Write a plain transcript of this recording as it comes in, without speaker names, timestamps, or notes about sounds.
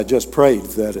I just prayed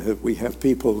that we have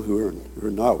people who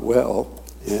are not well,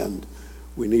 and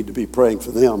we need to be praying for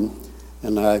them.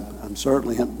 And I'm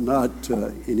certainly not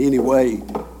in any way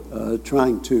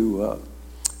trying to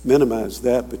minimize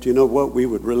that. But you know what we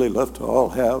would really love to all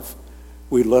have?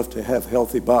 We'd love to have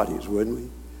healthy bodies, wouldn't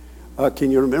we?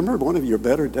 Can you remember one of your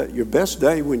best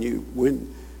day when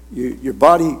your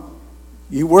body,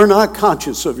 you were not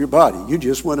conscious of your body. You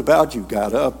just went about, you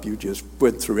got up, you just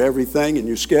went through everything in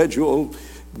your schedule.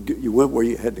 You went where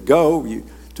you had to go, you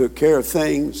took care of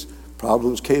things,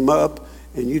 problems came up,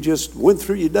 and you just went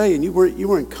through your day, and you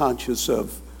weren't conscious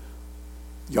of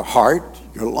your heart,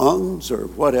 your lungs, or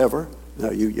whatever.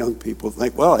 Now you young people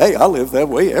think, well, hey, I live that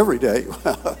way every day.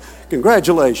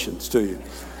 Congratulations to you.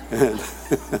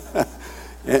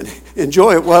 And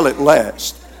enjoy it while it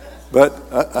lasts. But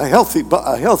a healthy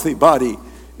body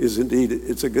is indeed,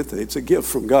 it's a good thing. It's a gift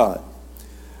from God.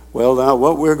 Well, now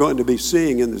what we're going to be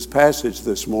seeing in this passage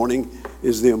this morning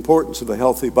is the importance of a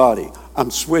healthy body.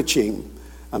 I'm switching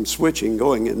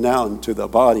going in now into the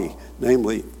body,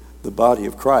 namely the body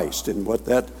of Christ, and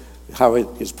how it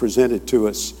is presented to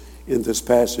us in this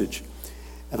passage.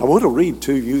 And I want to read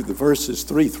to you the verses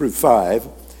 3 through 5.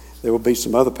 There will be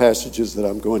some other passages that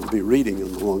I'm going to be reading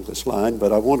along this line,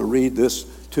 but I want to read this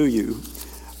to you.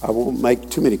 I won't make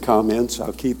too many comments.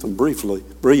 I'll keep them brief,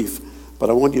 but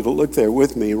I want you to look there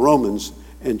with me, Romans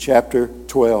in chapter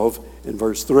 12 and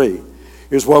verse 3.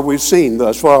 Here's what we've seen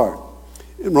thus far.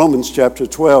 In Romans chapter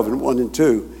 12 and 1 and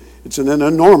 2, it's an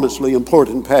enormously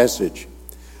important passage.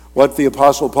 What the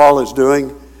Apostle Paul is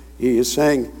doing, he is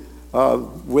saying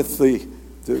with the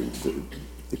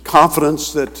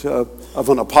confidence that of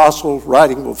an apostle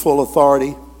writing with full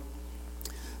authority,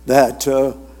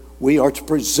 that we are to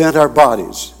present our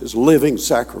bodies as living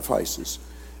sacrifices.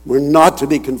 We're not to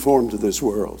be conformed to this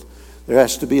world. There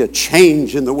has to be a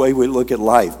change in the way we look at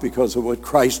life because of what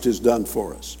Christ has done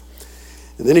for us.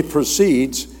 And then he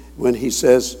proceeds when he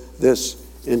says this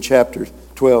in chapter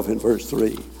 12 and verse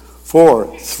 3.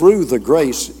 For through the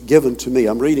grace given to me,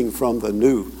 I'm reading from the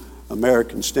New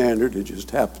American Standard. It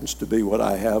just happens to be what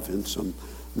I have in some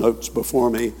notes before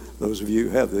me. Those of you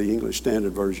who have the English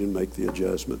Standard Version, make the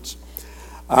adjustments.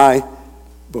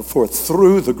 For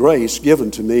through the grace given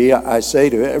to me, I say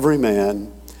to every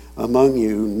man among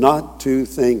you not to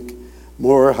think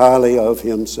more highly of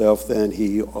himself than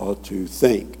he ought to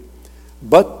think,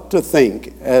 but to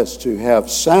think as to have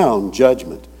sound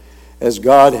judgment, as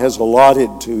God has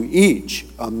allotted to each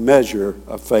a measure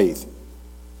of faith.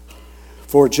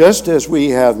 For just as we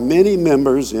have many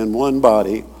members in one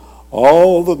body,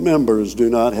 all the members do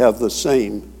not have the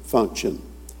same function.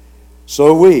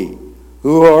 So we,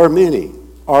 who are many,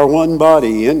 are one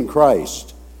body in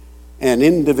Christ, and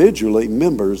individually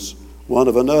members one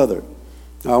of another.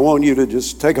 Now, I want you to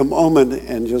just take a moment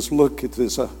and just look at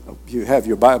this. You have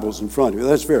your Bibles in front of you.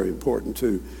 That's very important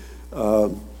too.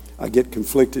 I get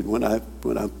conflicted when I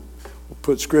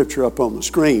put Scripture up on the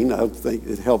screen. I think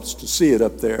it helps to see it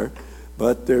up there,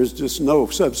 but there's just no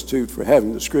substitute for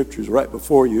having the Scriptures right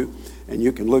before you, and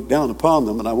you can look down upon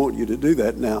them, and I want you to do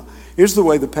that now. Here's the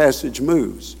way the passage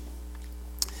moves.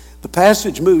 The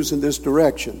passage moves in this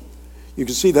direction. You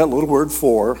can see that little word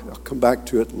for. I'll come back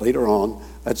to it later on.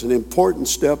 That's an important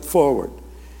step forward.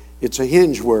 It's a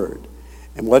hinge word.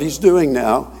 And what he's doing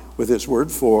now with this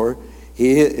word for,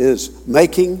 he is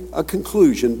making a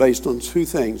conclusion based on two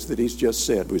things that he's just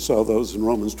said. We saw those in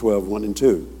Romans 12, 1 and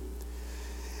 2.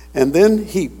 And then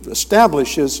he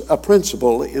establishes a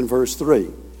principle in verse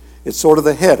 3. It's sort of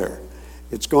the header.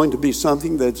 It's going to be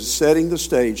something that's setting the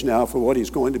stage now for what he's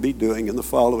going to be doing in the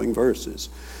following verses.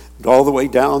 And all the way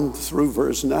down through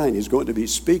verse 9, he's going to be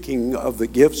speaking of the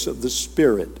gifts of the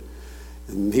Spirit.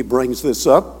 And he brings this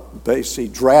up, basically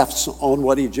drafts on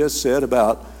what he just said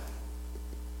about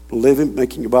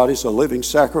making your bodies a living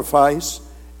sacrifice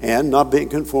and not being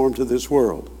conformed to this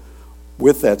world.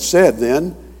 With that said,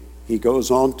 then, he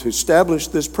goes on to establish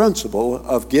this principle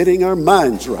of getting our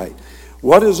minds right.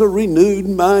 What does a renewed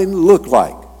mind look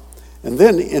like? And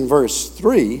then in verse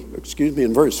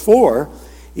 4,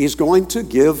 he's going to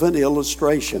give an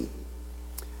illustration.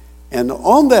 And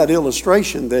on that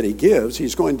illustration that he gives,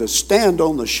 he's going to stand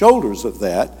on the shoulders of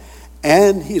that,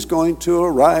 and he's going to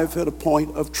arrive at a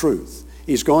point of truth.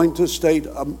 He's going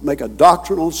to make a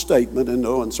doctrinal statement in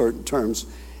no uncertain terms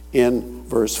in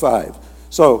verse 5.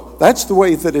 So that's the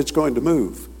way that it's going to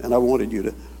move, and I wanted you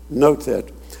to note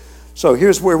that. So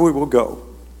here's where we will go.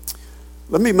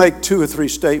 Let me make 2 or 3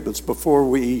 statements before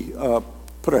we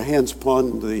put our hands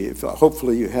upon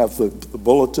hopefully you have the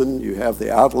bulletin, you have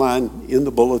the outline in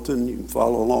the bulletin, you can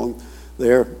follow along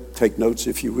there, take notes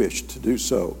if you wish to do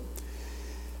so.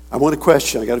 I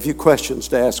got a few questions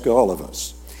to ask all of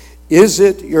us. Is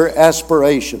it your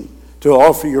aspiration to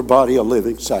offer your body a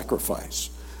living sacrifice?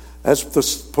 That's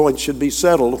the point should be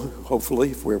settled,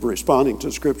 hopefully, if we're responding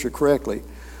to Scripture correctly.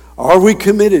 Are we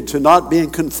committed to not being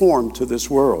conformed to this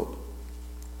world?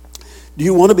 Do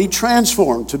you want to be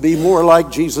transformed to be more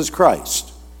like Jesus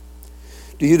Christ?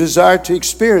 Do you desire to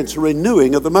experience a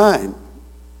renewing of the mind?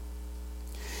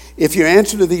 If your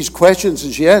answer to these questions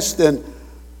is yes, then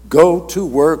go to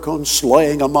work on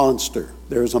slaying a monster.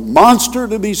 There's a monster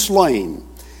to be slain.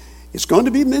 It's going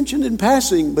to be mentioned in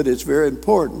passing, but it's very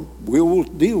important. We will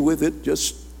deal with it,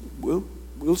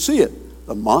 we'll see it.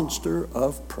 The monster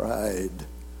of pride.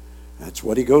 That's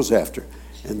what he goes after.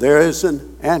 And there is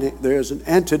an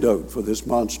antidote for this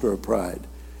monster of pride.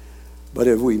 But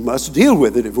if we must deal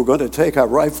with it if we're going to take our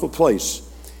rightful place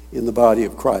in the body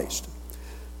of Christ.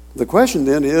 The question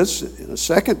then is, in a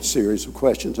second series of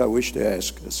questions I wish to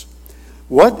ask us,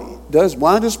 why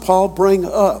does Paul bring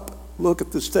up, look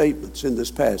at the statements in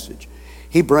this passage.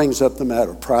 He brings up the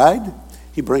matter of pride.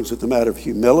 He brings up the matter of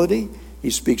humility. He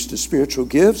speaks to spiritual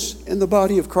gifts in the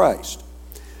body of Christ.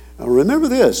 Now remember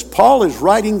this, Paul is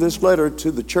writing this letter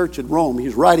to the church at Rome.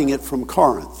 He's writing it from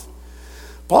Corinth.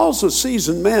 Paul's a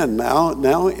seasoned man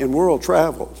now in world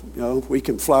travel. You know, we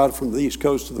can fly from the East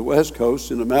Coast to the West Coast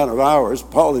in a matter of hours.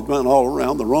 Paul had been all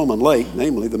around the Roman lake,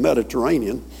 namely the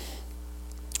Mediterranean,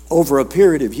 over a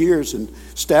period of years in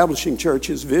establishing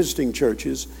churches, visiting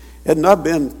churches. Had not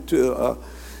been to,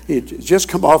 he'd just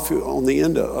come off on the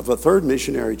end of a third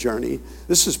missionary journey.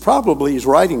 This is probably, he's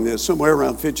writing this somewhere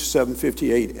around 57,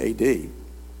 58 AD.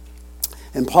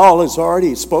 And Paul has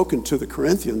already spoken to the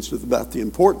Corinthians about the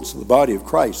importance of the body of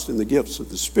Christ and the gifts of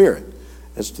the Spirit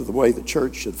as to the way the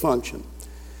church should function.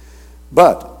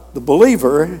 But the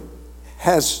believer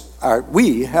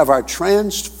we have our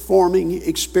transforming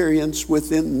experience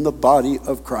within the body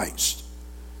of Christ,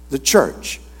 the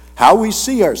church. How we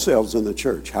see ourselves in the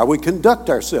church, how we conduct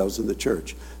ourselves in the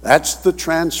church. That's the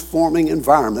transforming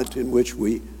environment in which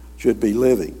we should be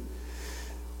living.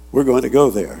 We're going to go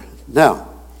there. Now,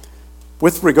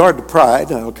 with regard to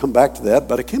pride, I'll come back to that,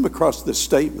 but I came across this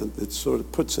statement that sort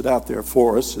of puts it out there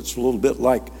for us. It's a little bit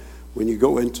like when you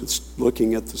go into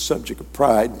looking at the subject of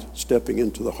pride, stepping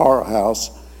into the horror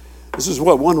house. This is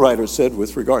what one writer said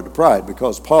with regard to pride,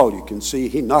 because Paul, you can see,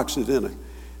 he knocks it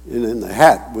in the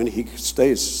hat when he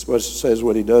says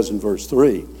what he does in verse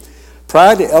 3.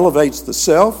 Pride elevates the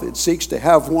self. It seeks to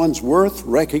have one's worth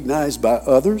recognized by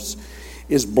others,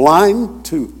 is blind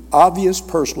to obvious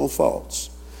personal faults.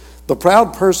 The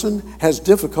proud person has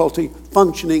difficulty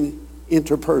functioning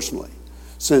interpersonally,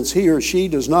 since he or she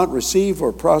does not receive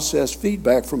or process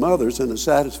feedback from others in a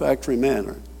satisfactory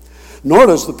manner. Nor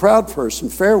does the proud person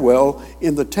fare well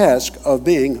in the task of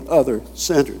being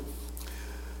other-centered.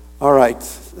 All right,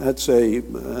 that's a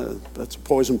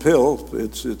poison pill.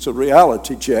 It's a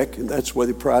reality check, and that's the way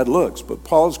the pride looks. But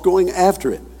Paul's going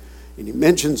after it, and he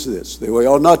mentions this, that we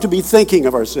ought not to be thinking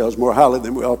of ourselves more highly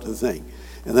than we ought to think,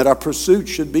 and that our pursuit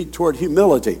should be toward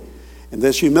humility. And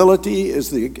this humility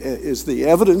is the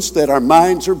evidence that our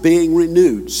minds are being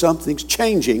renewed. Something's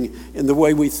changing in the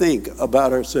way we think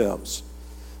about ourselves.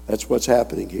 That's what's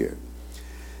happening here.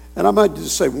 And I might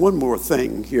just say one more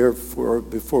thing here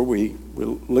before we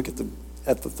look at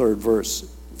the third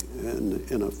verse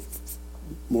in a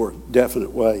more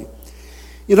definite way.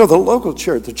 You know, the local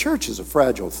church, the church is a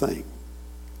fragile thing.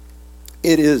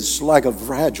 It is like a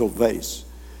fragile vase.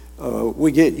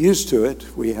 We get used to it.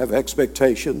 We have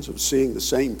expectations of seeing the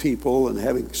same people and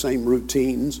having the same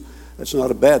routines. That's not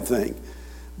a bad thing.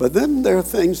 But then there are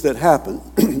things that happen.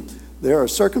 There are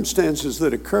circumstances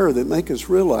that occur that make us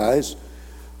realize,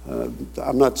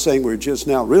 I'm not saying we're just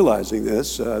now realizing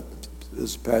this.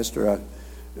 As a pastor,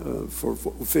 for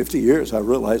 50 years, I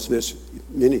realized this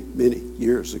many, many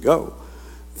years ago,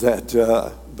 that,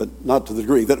 but not to the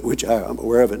degree that which I'm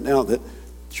aware of it now, that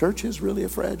church is really a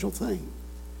fragile thing.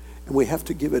 And we have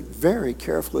to give it very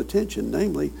careful attention.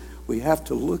 Namely, we have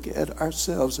to look at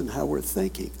ourselves and how we're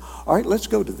thinking. All right, let's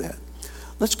go to that.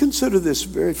 Let's consider this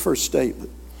very first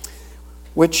statement,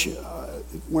 which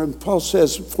when Paul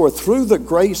says, "For through the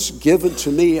grace given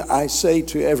to me, I say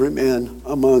to every man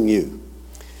among you."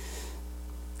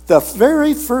 The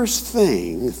very first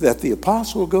thing that the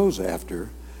apostle goes after,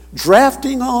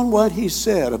 drafting on what he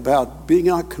said about being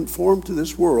not conformed to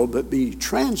this world, but be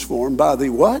transformed by the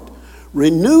what?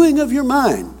 Renewing of your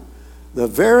mind. The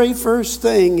very first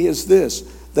thing is this,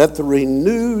 that the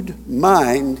renewed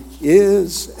mind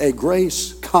is a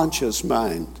grace-conscious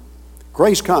mind.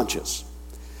 Grace-conscious.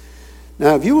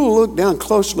 Now, if you will look down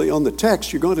closely on the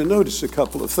text, you're going to notice a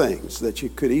couple of things that you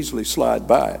could easily slide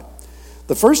by.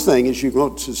 The first thing, as you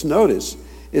want to notice,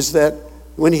 is that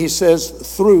when he says,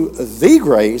 through the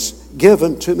grace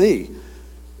given to me,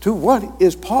 to what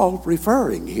is Paul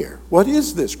referring here? What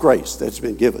is this grace that's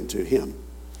been given to him?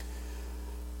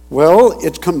 Well,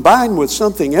 it's combined with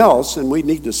something else, and we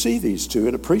need to see these two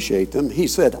and appreciate them. He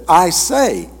said, I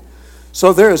say.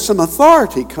 So there is some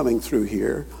authority coming through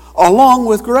here, along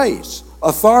with grace.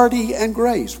 Authority and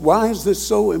grace. Why is this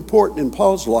so important in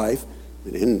Paul's life,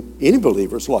 and in any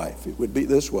believer's life? It would be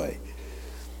this way.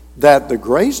 That the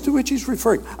grace to which he's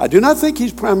referring, I do not think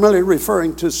he's primarily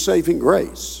referring to saving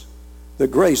grace. The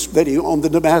grace that he on the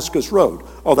Damascus road.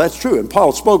 Oh, that's true, and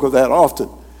Paul spoke of that often.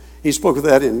 He spoke of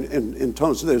that in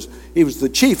tones. He was the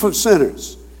chief of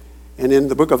sinners. And in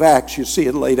the book of Acts, you see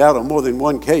it laid out on more than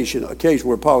one occasion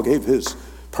where Paul gave his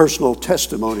personal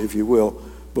testimony, if you will,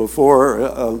 before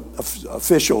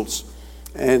officials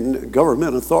and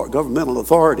governmental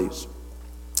authorities.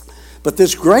 But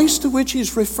this grace to which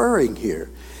he's referring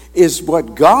here is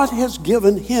what God has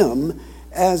given him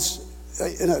as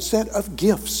in a set of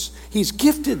gifts. He's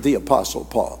gifted the Apostle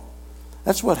Paul.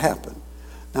 That's what happened.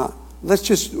 Now,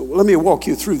 let me walk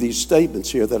you through these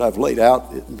statements here that I've laid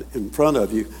out in front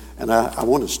of you, and I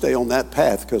want to stay on that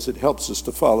path because it helps us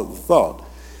to follow the thought.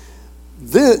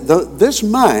 This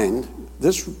mind,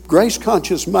 this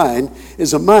grace-conscious mind,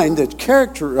 is a mind that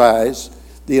characterized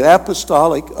the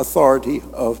apostolic authority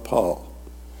of Paul.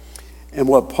 And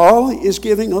what Paul is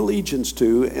giving allegiance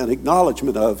to and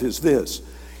acknowledgement of is this.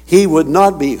 He would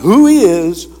not be who he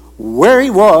is, where he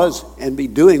was, and be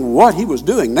doing what he was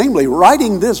doing, namely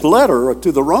writing this letter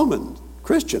to the Roman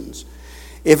Christians,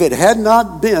 if it had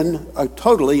not been a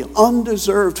totally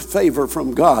undeserved favor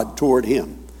from God toward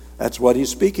him. That's what he's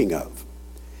speaking of.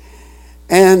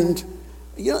 And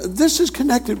this is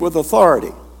connected with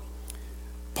authority.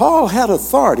 Paul had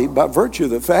authority by virtue of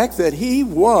the fact that he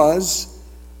was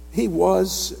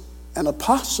an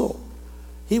apostle.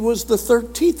 He was the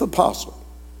 13th apostle.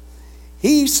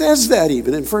 He says that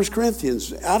even in 1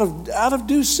 Corinthians. Out of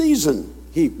due season,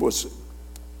 he was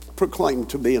proclaimed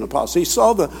to be an apostle. He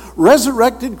saw the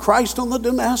resurrected Christ on the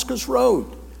Damascus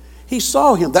road. He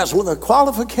saw him. That's one of the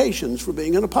qualifications for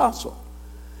being an apostle.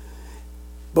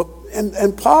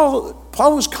 And Paul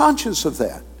was conscious of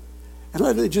that. And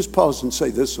let me just pause and say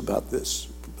this about this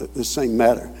same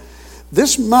matter.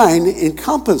 This mind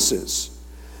encompasses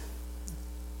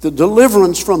the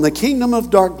deliverance from the kingdom of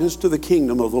darkness to the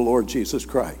kingdom of the Lord Jesus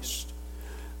Christ.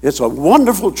 It's a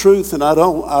wonderful truth, and I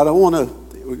don't want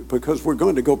to, because we're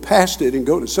going to go past it and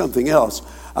go to something else,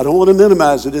 I don't want to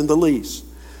minimize it in the least.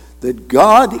 That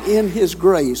God in his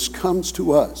grace comes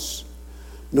to us.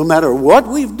 No matter what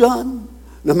we've done,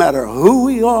 no matter who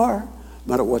we are,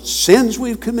 no matter what sins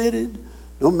we've committed,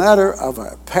 no matter of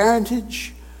our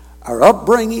parentage, our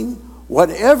upbringing,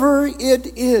 whatever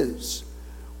it is,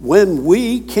 when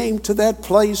we came to that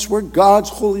place where God's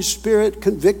Holy Spirit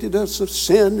convicted us of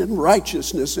sin and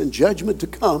righteousness and judgment to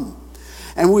come,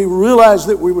 and we realized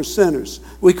that we were sinners,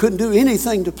 we couldn't do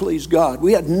anything to please God,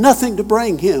 we had nothing to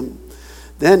bring him,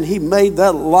 then he made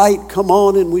that light come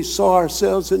on and we saw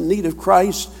ourselves in need of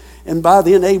Christ, and by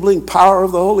the enabling power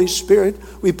of the Holy Spirit,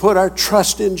 we put our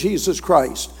trust in Jesus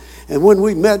Christ. And when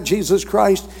we met Jesus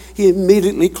Christ, he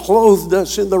immediately clothed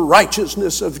us in the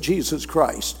righteousness of Jesus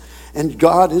Christ. And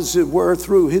God, as it were,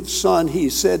 through his Son, he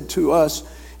said to us,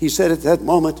 he said at that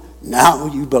moment, now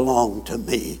you belong to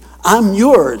me. I'm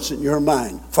yours and you're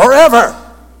mine forever.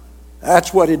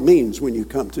 That's what it means when you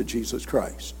come to Jesus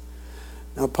Christ.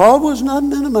 Now, Paul was not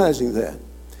minimizing that,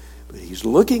 but he's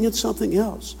looking at something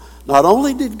else. Not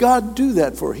only did God do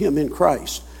that for him in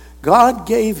Christ, God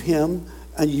gave him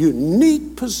a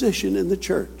unique position in the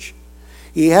church.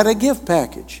 He had a gift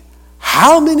package.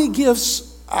 How many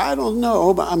gifts? I don't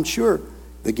know, but I'm sure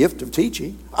the gift of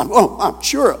teaching. I'm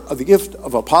sure of the gift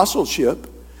of apostleship.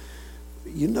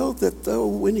 You know that though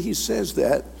when he says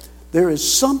that, there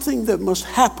is something that must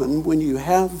happen when you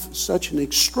have such an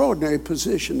extraordinary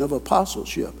position of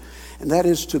apostleship. And that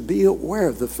is to be aware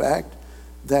of the fact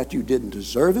that you didn't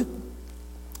deserve it,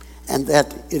 and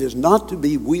that it is not to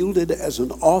be wielded as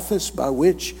an office by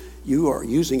which you are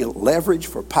using a leverage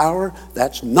for power.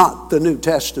 That's not the New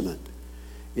Testament.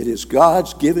 It is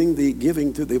God's giving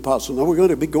to the apostle. Now we're going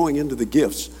to be going into the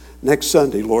gifts next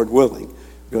Sunday, Lord willing,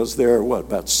 because there are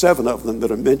about 7 of them that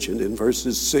are mentioned in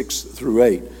verses 6 through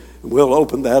 8. And we'll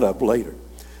open that up later.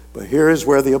 But here is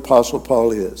where the Apostle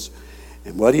Paul is.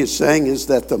 And what he's saying is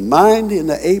that the mind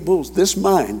enables, this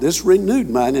renewed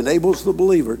mind enables the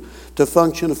believer to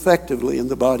function effectively in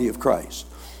the body of Christ.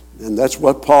 And that's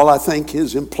what Paul, I think,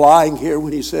 is implying here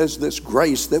when he says this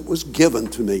grace that was given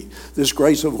to me. This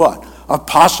grace of what?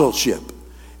 Apostleship.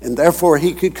 and therefore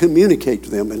he could communicate to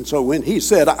them. And so when he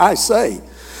said, I say,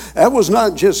 that was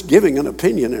not just giving an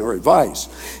opinion or advice.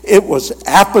 It was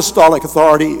apostolic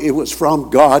authority. It was from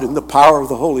God and the power of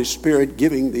the Holy Spirit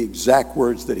giving the exact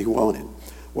words that he wanted.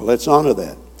 Well, let's honor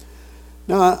that.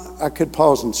 Now, I could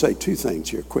pause and say two things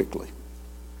here quickly.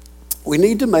 We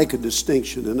need to make a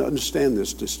distinction and understand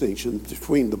this distinction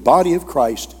between the body of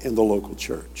Christ and the local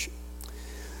church.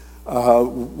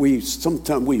 We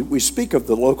speak of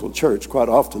the local church quite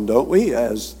often, don't we,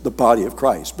 as the body of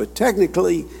Christ. But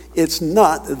technically, it's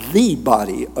not the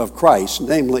body of Christ,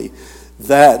 namely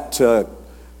that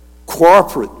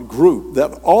corporate group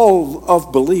that all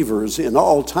of believers in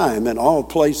all time and all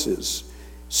places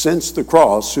since the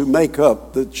cross who make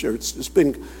up the church. It's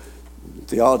been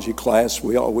theology class,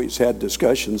 we always had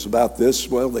discussions about this.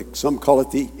 Well, some call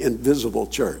it the invisible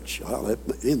church. Well,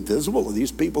 invisible? Are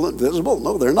these people invisible?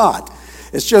 No, they're not.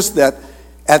 It's just that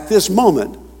at this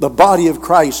moment, the body of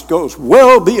Christ goes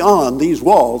well beyond these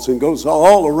walls and goes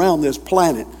all around this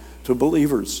planet to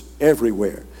believers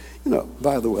everywhere. You know,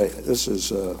 by the way, this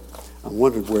is, I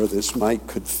wondered where this mic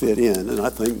could fit in, and I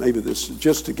think maybe this,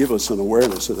 just to give us an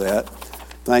awareness of that,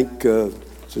 thank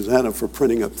Susanna for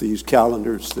printing up these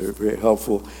calendars. They're very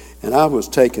helpful. And I was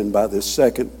taken by this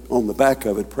second on the back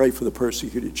of it, pray for the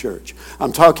persecuted church.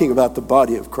 I'm talking about the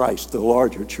body of Christ, the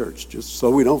larger church, just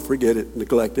so we don't forget it,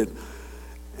 neglect it,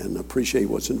 and appreciate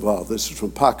what's involved. This is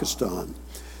from Pakistan,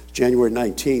 January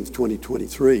 19th,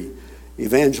 2023.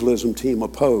 Evangelism team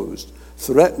opposed,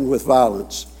 threatened with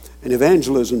violence. An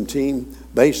evangelism team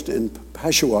based in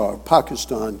Peshawar,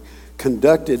 Pakistan,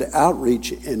 conducted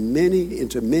outreach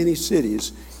into many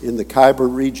cities in the Khyber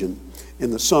region in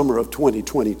the summer of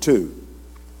 2022.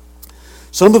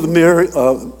 Some of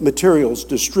the materials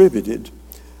distributed,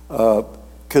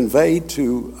 conveyed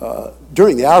to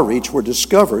during the outreach were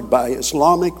discovered by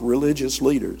Islamic religious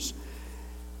leaders.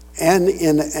 And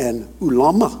in an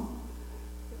ulama,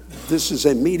 this is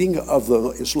a meeting of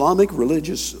the Islamic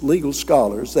religious legal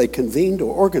scholars, they convened to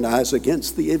organize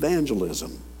against the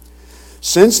evangelism.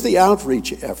 Since the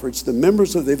outreach efforts, the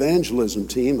members of the evangelism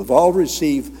team have all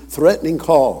received threatening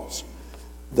calls.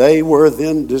 They were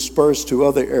then dispersed to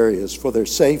other areas for their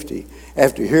safety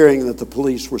after hearing that the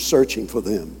police were searching for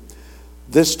them.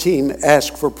 This team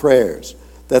asked for prayers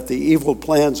that the evil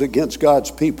plans against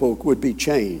God's people would be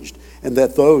changed and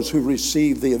that those who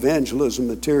received the evangelism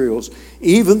materials,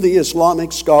 even the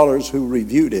Islamic scholars who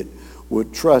reviewed it,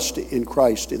 would trust in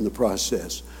Christ in the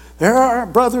process. There are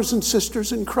brothers and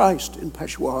sisters in Christ in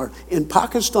Peshawar, in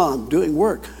Pakistan, doing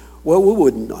work. Well, we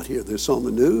would not hear this on the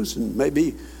news, and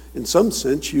maybe in some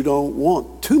sense you don't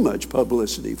want too much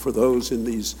publicity for those in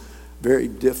these very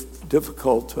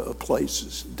difficult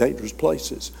places, dangerous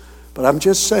places. But I'm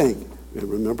just saying, and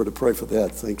remember to pray for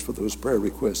that. Thanks for those prayer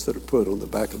requests that are put on the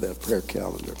back of that prayer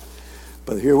calendar.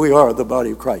 But here we are, the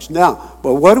body of Christ. Now,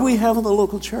 but what do we have in the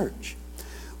local church?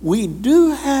 We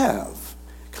do have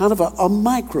kind of a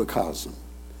microcosm.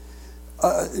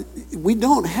 We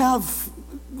don't have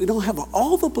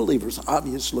all the believers,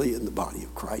 obviously, in the body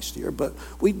of Christ here, but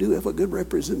we do have a good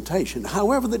representation.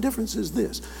 However, the difference is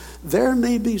this. There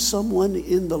may be someone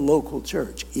in the local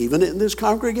church, even in this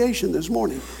congregation this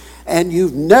morning, and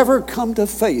you've never come to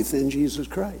faith in Jesus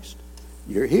Christ.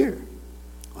 You're here.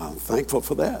 I'm thankful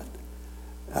for that.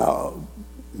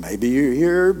 Maybe you're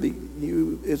here,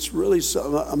 it's really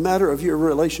a matter of your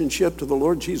relationship to the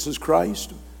Lord Jesus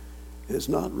Christ has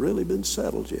not really been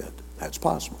settled yet. That's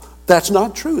possible. That's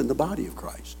not true in the body of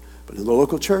Christ. But in the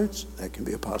local church, that can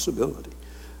be a possibility.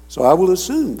 So I will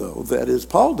assume, though, that as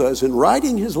Paul does in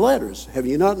writing his letters, have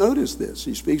you not noticed this?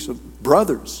 He speaks of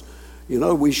brothers. You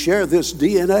know, we share this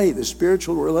DNA, the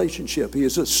spiritual relationship. He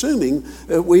is assuming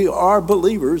that we are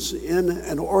believers in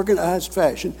an organized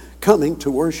fashion coming to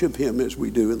worship him as we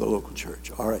do in the local church.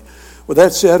 All right. With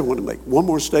that said, I want to make one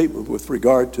more statement with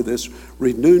regard to this.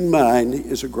 Renewed mind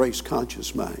is a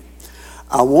grace-conscious mind.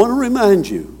 I want to remind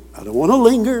you, I don't want to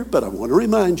linger, but I want to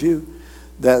remind you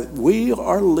that we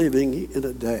are living in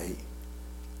a day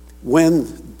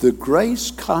when the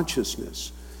grace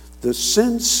consciousness, the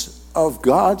sense of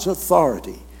God's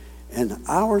authority and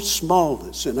our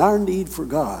smallness and our need for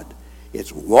God,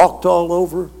 it's walked all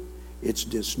over, it's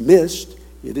dismissed,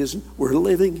 it isn't. We're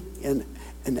living in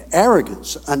an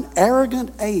arrogance, an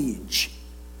arrogant age,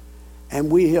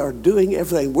 and we are doing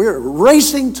everything. We're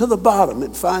racing to the bottom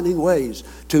and finding ways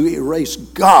to erase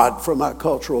God from our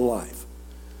cultural life.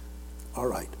 All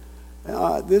right.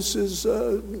 This is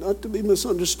not to be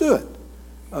misunderstood.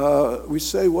 We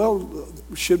say, well,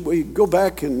 should we go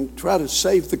back and try to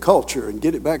save the culture and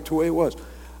get it back to the way it was?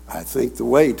 I think the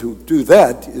way to do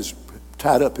that is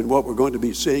tied up in what we're going to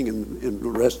be seeing in the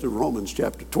rest of Romans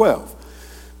chapter 12.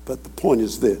 But the point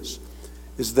is this,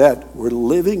 is that we're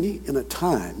living in a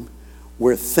time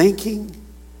where thinking,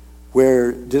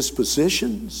 where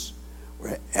dispositions,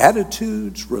 where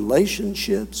attitudes,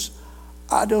 relationships,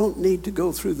 I don't need to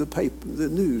go through the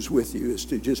news with you as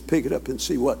to just pick it up and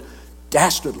see what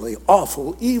dastardly,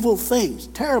 awful, evil things,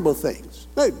 terrible things.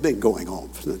 They've been going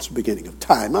on since the beginning of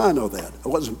time. I know that. I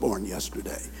wasn't born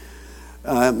yesterday.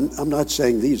 I'm not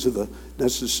saying these are the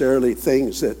necessarily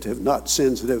things that have not,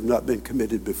 sins that have not been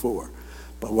committed before.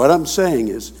 But what I'm saying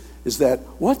is that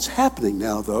what's happening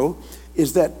now, though,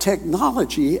 is that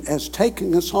technology has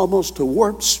taken us almost to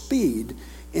warp speed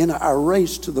in our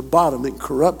race to the bottom in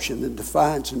corruption and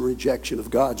defiance and rejection of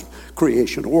God's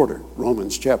creation order,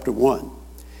 Romans chapter 1.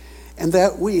 And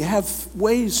that we have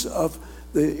ways of,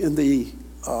 the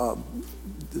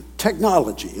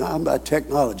technology, I'm by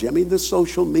technology, I mean the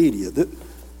social media,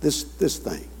 this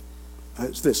thing.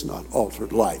 Has this not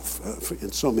altered life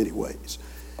in so many ways?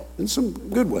 In some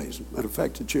good ways. Matter of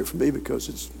fact, it's here for me because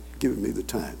it's given me the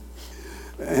time.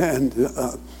 And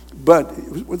but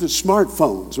with the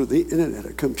smartphones, with the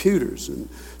internet, computers, and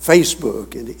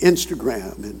Facebook, and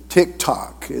Instagram, and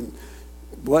TikTok, and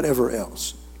whatever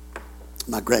else,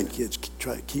 my grandkids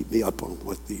try to keep me up on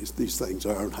what these things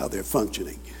are and how they're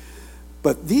functioning.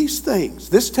 But these things,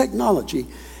 this technology,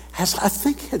 I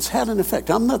think has had an effect.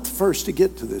 I'm not the first to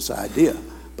get to this idea,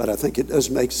 but I think it does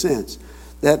make sense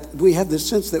that we have this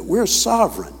sense that we're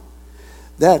sovereign,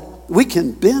 that we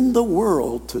can bend the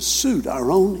world to suit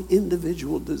our own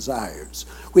individual desires.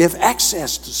 We have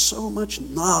access to so much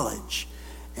knowledge,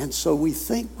 and so we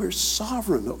think we're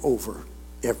sovereign over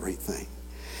everything,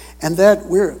 and that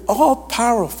we're all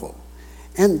powerful,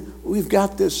 and we've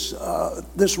got this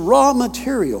raw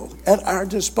material at our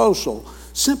disposal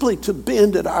simply to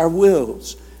bend at our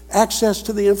wills. Access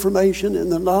to the information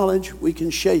and the knowledge, we can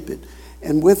shape it,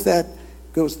 and with that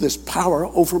goes this power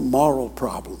over moral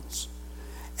problems.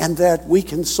 And that we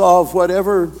can solve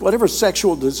whatever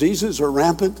sexual diseases are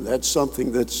rampant. That's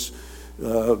something that's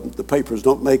the papers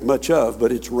don't make much of,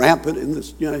 but it's rampant in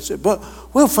this United States. But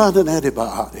we'll find an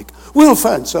antibiotic. We'll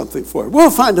find something for it.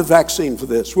 We'll find a vaccine for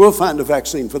this. We'll find a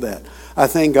vaccine for that. I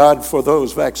thank God for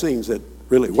those vaccines that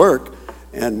really work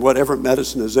and whatever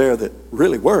medicine is there that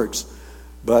really works.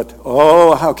 But,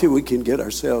 how we can get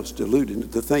ourselves deluded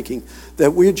into thinking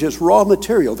that we're just raw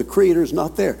material. The Creator's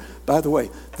not there. By the way,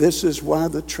 this is why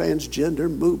the transgender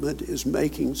movement is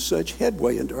making such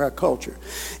headway into our culture.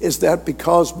 Is that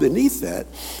because beneath that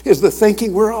is the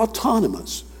thinking we're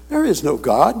autonomous. There is no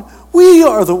God. We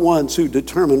are the ones who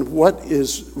determine what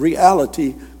is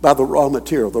reality by the raw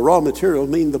material. The raw material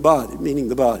meaning the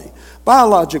body.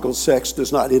 Biological sex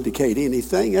does not indicate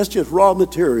anything. That's just raw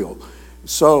material.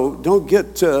 So don't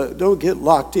get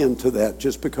locked into that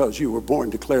just because you were born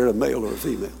declared a male or a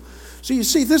female. So you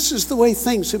see, this is the way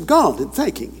things have gone in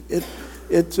thinking.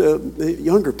 The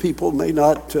younger people may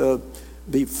not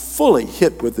be fully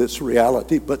hit with this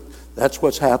reality, but that's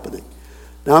what's happening.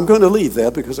 Now I'm going to leave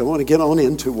that because I want to get on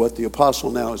into what the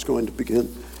apostle now is going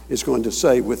to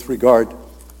say with regard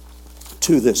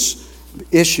to this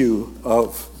issue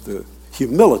of the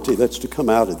humility that's to come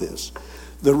out of this.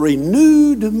 The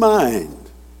renewed mind,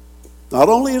 not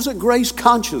only is a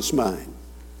grace-conscious mind.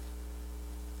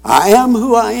 I am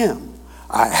who I am.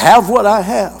 I have what I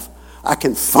have. I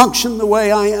can function the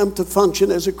way I am to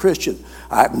function as a Christian.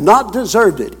 I have not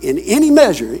deserved it in any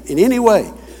measure, in any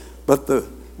way. But the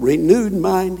renewed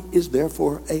mind is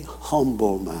therefore a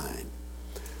humble mind.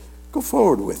 Go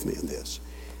forward with me in this.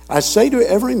 I say to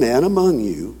every man among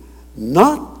you,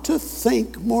 not to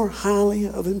think more highly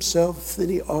of himself than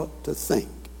he ought to think.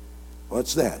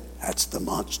 What's that? That's the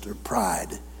monster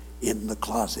pride in the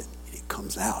closet. It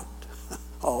comes out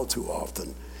all too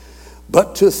often.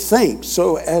 But to think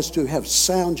so as to have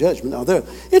sound judgment. Now, there are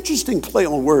interesting play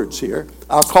on words here.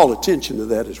 I'll call attention to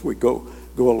that as we go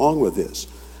along with this.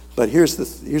 But here's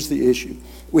the issue.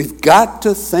 We've got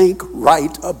to think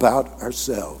right about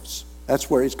ourselves. That's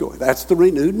where he's going. That's the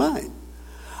renewed mind.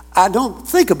 I don't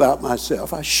think about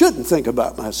myself. I shouldn't think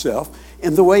about myself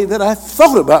in the way that I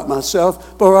thought about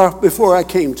myself before I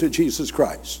came to Jesus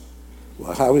Christ.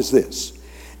 Well, how is this?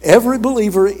 Every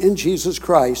believer in Jesus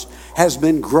Christ has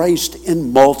been graced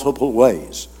in multiple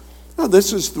ways. Now,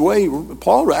 this is the way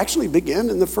Paul actually began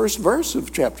in the first verse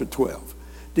of chapter 12.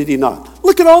 Did he not?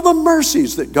 Look at all the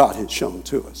mercies that God has shown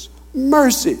to us.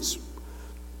 Mercies.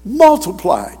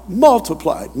 Multiplied,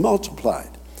 multiplied, multiplied.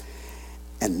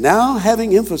 And now,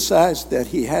 having emphasized that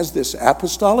he has this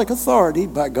apostolic authority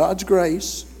by God's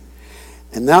grace,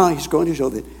 And now he's going to show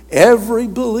that every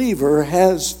believer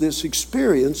has this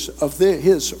experience of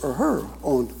his or her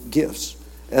own gifts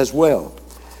as well.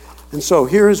 And so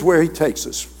here is where he takes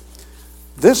us.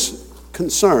 This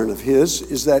concern of his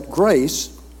is that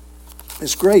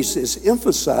this grace is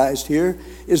emphasized here,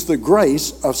 is the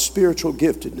grace of spiritual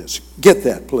giftedness. Get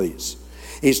that, please.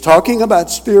 He's talking about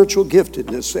spiritual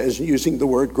giftedness as using the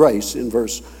word grace in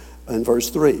verse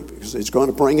 3, because he's going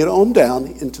to bring it on down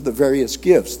into the various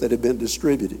gifts that have been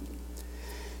distributed.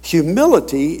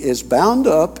 Humility is bound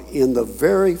up in the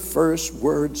very first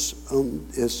words on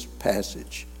this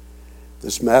passage.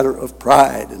 This matter of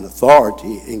pride and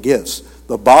authority and gifts.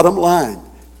 The bottom line,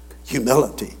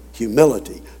 humility,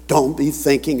 humility. Don't be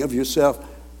thinking of yourself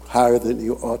higher than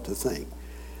you ought to think.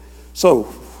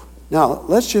 So now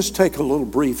let's just take a little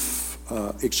brief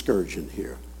excursion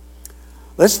here.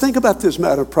 Let's think about this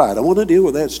matter of pride. I want to deal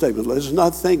with that statement. Let's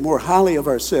not think more highly of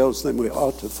ourselves than we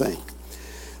ought to think.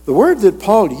 The word that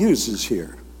Paul uses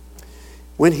here,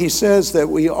 when he says that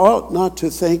we ought not to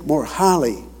think more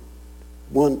highly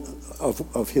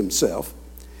of himself,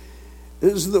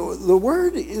 is the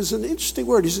word is an interesting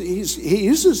word. He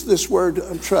uses this word.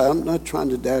 I'm not trying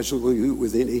to dazzle you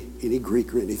with any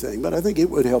Greek or anything, but I think it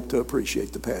would help to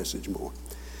appreciate the passage more.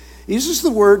 He uses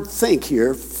the word think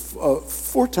here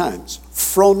 4 times.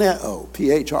 Phroneo,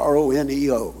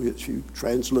 Phroneo, which you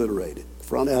transliterated.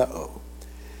 Phroneo.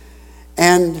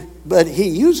 But he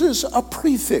uses a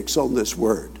prefix on this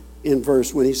word in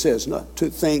verse when he says not to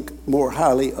think more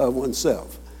highly of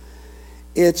oneself.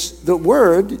 It's the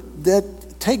word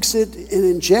that takes it and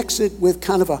injects it with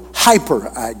kind of a hyper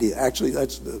idea. Actually,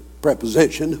 that's the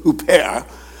preposition, huper,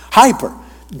 hyper.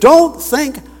 Don't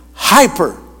think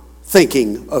hyper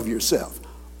thinking of yourself,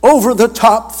 over the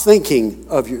top thinking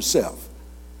of yourself.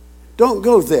 Don't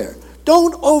go there.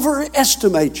 Don't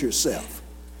overestimate yourself.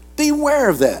 Beware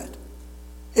of that.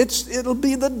 It'll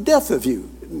be the death of you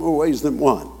in more ways than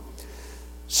one.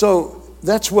 So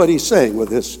that's what he's saying with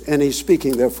this, and he's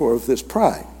speaking therefore of this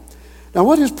pride. Now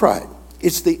what is pride?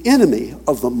 It's the enemy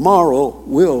of the moral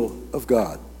will of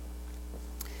God.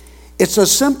 It's a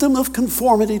symptom of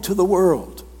conformity to the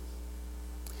world.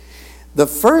 The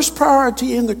first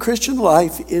priority in the Christian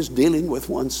life is dealing with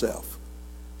oneself.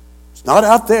 It's not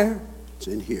out there, it's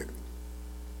in here.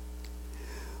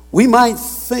 We might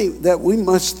think that we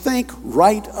must think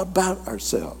right about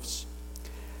ourselves.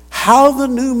 How the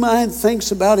new mind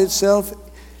thinks about itself,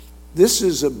 this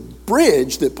is a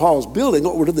bridge that Paul's building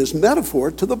over to this metaphor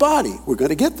to the body. We're going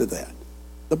to get to that,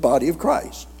 the body of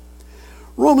Christ.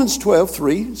 Romans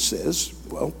 12:3 says,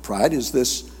 well, pride is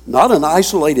this not an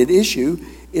isolated issue.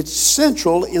 It's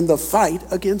central in the fight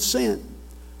against sin.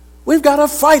 We've got a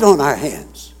fight on our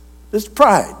hands. It's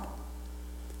pride.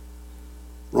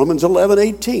 Romans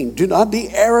 11:18, do not be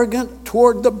arrogant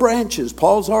toward the branches.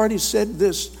 Paul's already said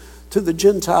this to the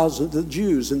Gentiles and the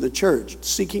Jews in the church,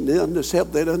 seeking to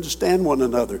help them understand one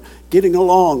another, getting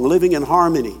along, living in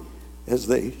harmony as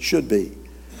they should be.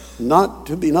 Not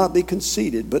be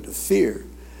conceited, but to fear.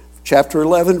 Chapter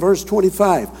 11, verse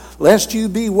 25, lest you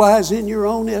be wise in your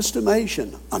own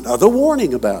estimation. Another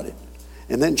warning about it.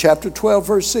 And then chapter 12,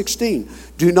 verse 16,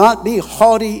 do not be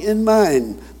haughty in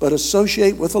mind, but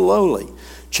associate with the lowly.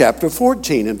 Chapter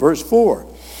 14 and verse 4,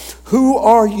 who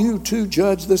are you to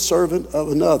judge the servant of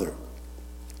another?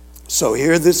 So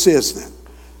here this is then,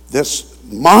 this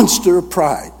monster of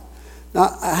pride.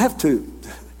 Now I have to,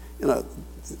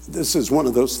 this is one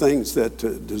of those things that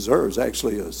deserves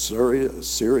actually a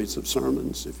series of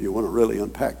sermons if you want to really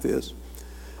unpack this.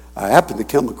 I happened to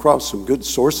come across some good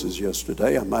sources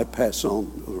yesterday. I might pass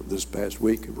on this past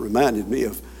week. It reminded me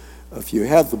of, if you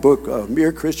have the book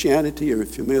Mere Christianity, or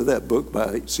if you're familiar with that book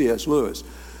by C.S. Lewis,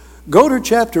 go to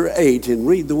chapter 8 and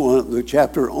read the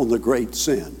chapter on the great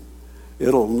sin.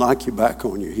 It'll knock you back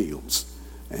on your heels.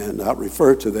 And I'll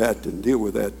refer to that and deal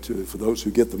with that for those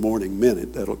who get the morning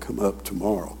minute. That'll come up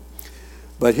tomorrow.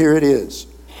 But here it is.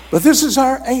 But this is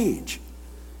our age.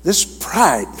 This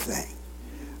pride thing.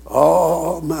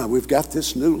 Oh my, we've got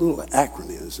this new little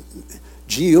acronym,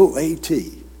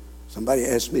 GOAT. Somebody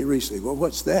asked me recently, well,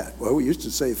 what's that? Well, we used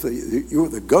to say if you were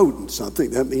the GOAT in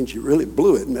something, that means you really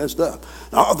blew it and messed up.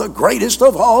 Oh, the greatest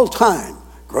of all time.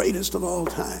 Greatest of all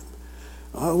time.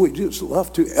 Oh, we just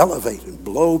love to elevate and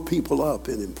blow people up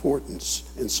in importance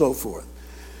and so forth.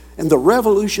 And the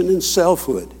revolution in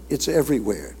selfhood, it's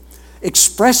everywhere.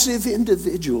 Expressive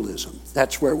individualism,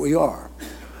 that's where we are.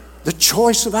 The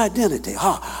choice of identity.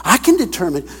 I can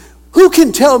determine, who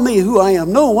can tell me who I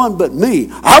am? No one but me.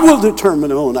 I will determine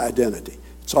my own identity.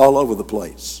 It's all over the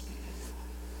place.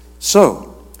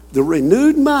 So, the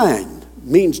renewed mind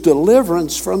means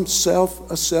deliverance from a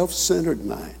self-centered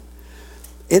mind.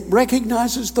 It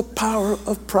recognizes the power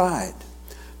of pride.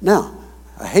 Now,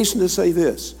 I hasten to say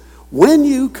this. When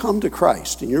you come to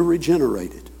Christ and you're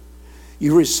regenerated,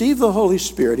 you receive the Holy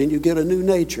Spirit and you get a new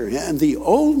nature. And the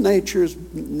old nature's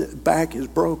back is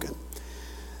broken.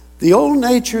 The old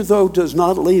nature, though, does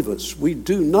not leave us. We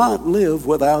do not live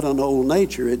without an old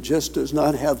nature. It just does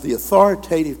not have the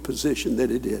authoritative position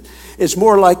that it did. It's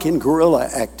more like in guerrilla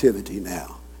activity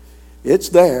now. It's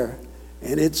there,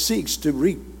 and it seeks to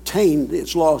retain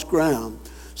its lost ground.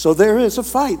 So there is a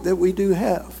fight that we do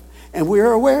have, and we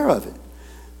are aware of it.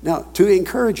 Now, to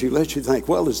encourage you, let you think,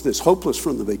 well, is this hopeless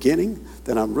from the beginning,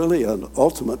 that I'm really an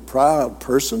ultimate proud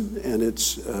person, and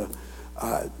it's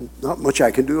not much I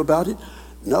can do about it?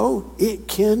 No, it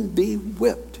can be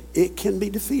whipped. It can be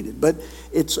defeated. But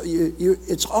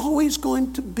it's always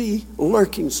going to be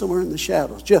lurking somewhere in the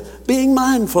shadows. Just being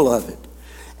mindful of it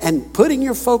and putting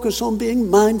your focus on being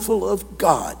mindful of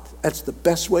God. That's the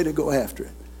best way to go after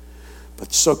it.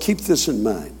 But so keep this in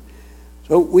mind.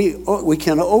 So we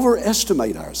can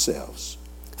overestimate ourselves,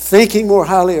 thinking more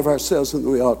highly of ourselves than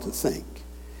we ought to think.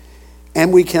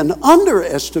 And we can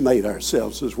underestimate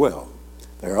ourselves as well.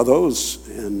 There are those,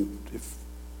 and if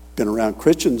been around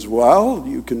Christians a while,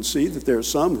 you can see that there are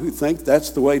some who think that's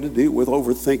the way to deal with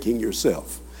overthinking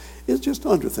yourself. It's just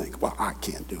underthink. Well, I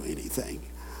can't do anything.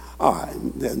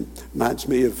 And then reminds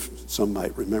me of, some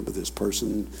might remember this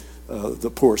person,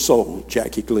 the poor soul,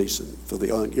 Jackie Gleason. For the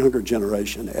younger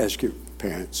generation, ask your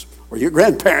parents or your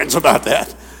grandparents about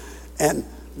that. And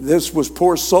this was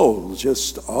poor soul,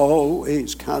 just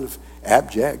always kind of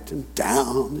abject and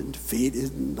down and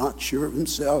defeated and not sure of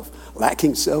himself,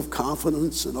 lacking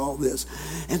self-confidence and all this.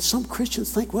 And some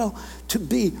Christians think, well, to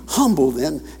be humble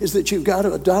then is that you've got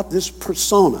to adopt this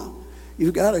persona.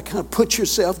 You've got to kind of put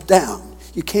yourself down.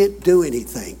 You can't do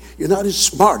anything. You're not as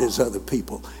smart as other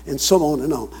people, and so on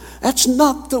and on. That's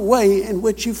not the way in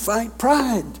which you fight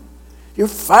pride. You're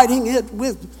fighting it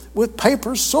with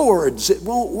paper swords. It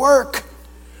won't work.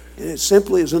 And it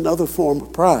simply is another form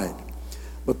of pride.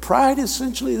 But pride is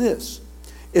essentially this.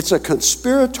 It's a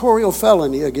conspiratorial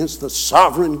felony against the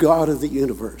sovereign God of the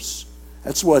universe.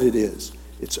 That's what it is.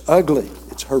 It's ugly.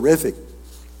 It's horrific.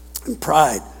 And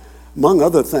pride, among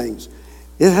other things,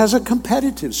 it has a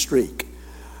competitive streak.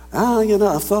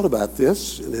 I thought about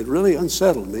this, and it really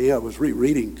unsettled me. I was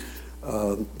rereading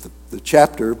the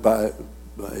chapter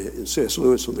in C.S.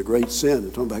 Lewis on the great sin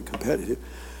and talking about competitive.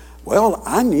 Well,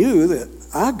 I knew that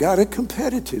I got a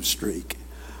competitive streak.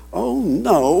 Oh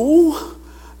no,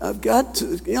 I've got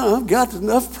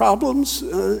enough problems,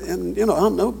 and I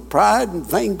know pride and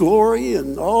vainglory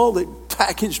and all that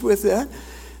packaged with that.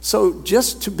 So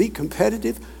just to be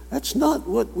competitive, that's not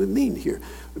what we mean here.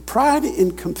 Pride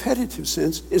in competitive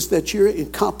sense is that you're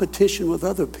in competition with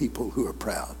other people who are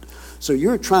proud. So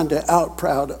you're trying to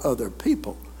out-proud other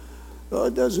people. Well,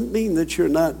 it doesn't mean that you're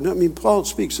not. I mean, Paul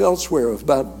speaks elsewhere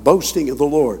about boasting of the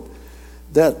Lord.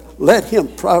 That let him,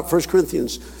 1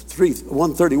 Corinthians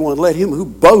 1:31, let him who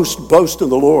boast in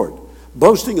the Lord.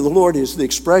 Boasting in the Lord is the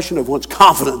expression of one's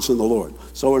confidence in the Lord.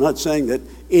 So we're not saying that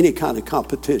any kind of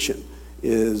competition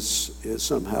is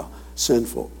somehow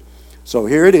sinful. So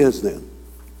here it is then.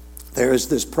 There is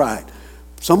this pride.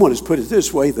 Someone has put it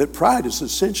this way, that pride is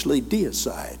essentially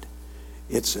deicide.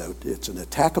 It's an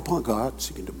attack upon God,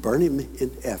 seeking to burn him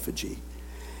in effigy.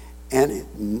 And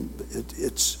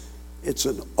it's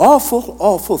an awful,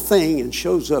 awful thing and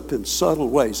shows up in subtle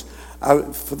ways.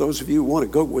 For those of you who want to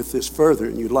go with this further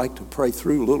and you'd like to pray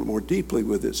through a little more deeply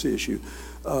with this issue,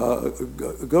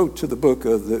 go to the book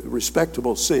of The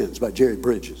Respectable Sins by Jerry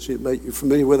Bridges. You're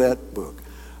familiar with that book?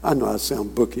 I know I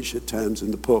sound bookish at times in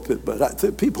the pulpit, but I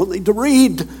think people need to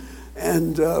read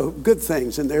and good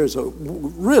things. And there's a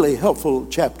really helpful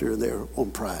chapter in there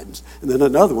on pride. And then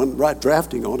another one, right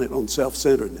drafting on it, on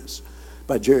self-centeredness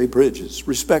by Jerry Bridges,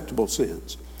 Respectable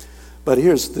Sins. But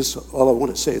here's this, all I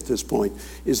want to say at this point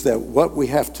is that what we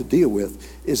have to deal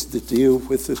with is to deal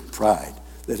with this pride,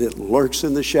 that it lurks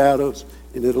in the shadows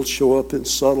and it'll show up in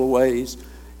subtle ways,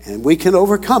 and we can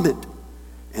overcome it.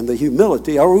 And the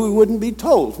humility, or we wouldn't be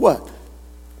told what?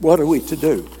 What are we to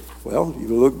do? Well, you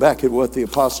look back at what the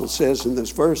apostle says in this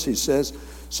verse. He says,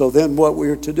 so then what we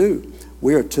are to do?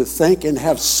 We are to think and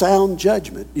have sound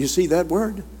judgment. You see that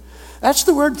word? That's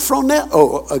the word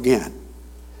phroneo again.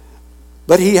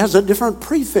 But he has a different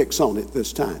prefix on it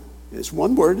this time. It's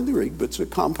one word in the Greek, but it's a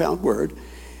compound word.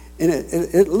 And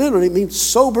it literally means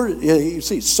sober, you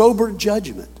see, sober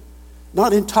judgment,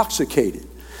 not intoxicated.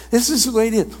 This is the way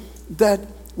it is. That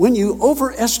when you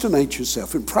overestimate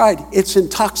yourself in pride, it's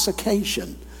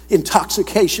intoxication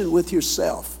with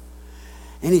yourself.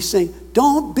 And he's saying,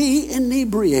 don't be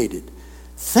inebriated.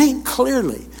 Think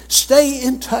clearly. Stay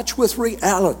in touch with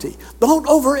reality. Don't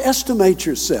overestimate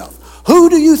yourself. Who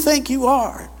do you think you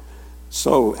are?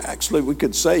 So actually we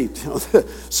could say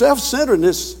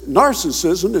self-centeredness,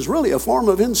 narcissism is really a form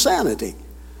of insanity.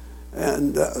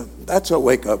 And that's a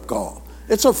wake-up call.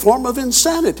 It's a form of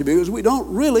insanity because we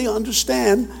don't really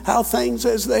understand how things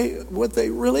what they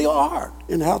really are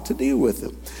and how to deal with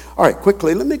them. All right,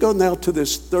 quickly, let me go now to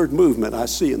this third movement I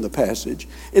see in the passage.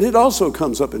 And it also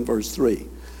comes up in verse 3.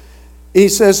 He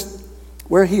says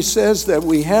that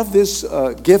we have this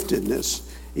giftedness.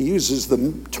 He uses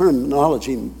the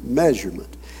terminology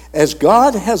measurement. As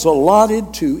God has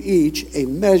allotted to each a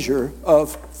measure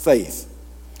of faith.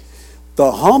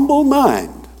 The humble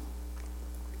mind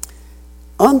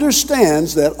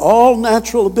understands that all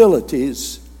natural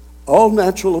abilities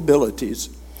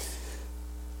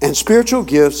and spiritual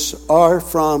gifts are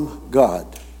from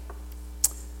God.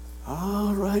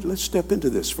 All right, let's step into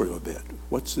this for a bit.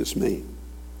 What's this mean?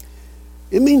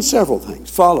 It means several things.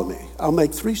 Follow me. I'll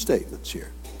make 3 statements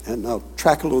here, and I'll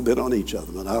track a little bit on each of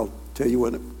them, and I'll tell you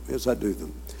as I do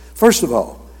them. First of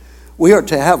all, we are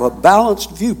to have a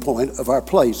balanced viewpoint of our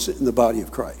place in the body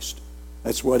of Christ.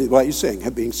 That's what he's saying,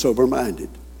 being sober-minded.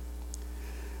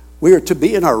 We are to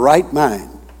be in our right mind.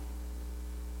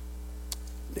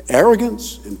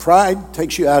 Arrogance and pride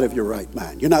takes you out of your right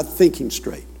mind. You're not thinking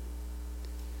straight.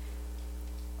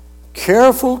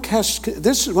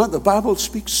 This is what the Bible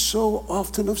speaks so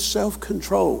often of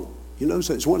self-control. You know,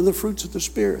 it's one of the fruits of the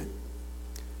Spirit.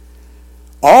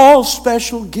 All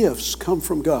special gifts come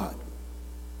from God.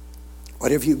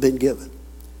 What have you been given?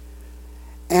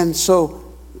 And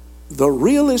so, the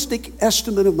realistic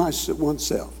estimate of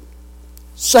oneself.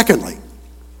 Secondly,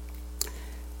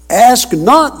 ask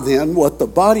not then what the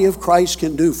body of Christ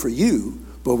can do for you,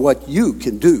 but what you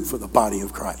can do for the body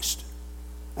of Christ.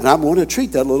 And I want to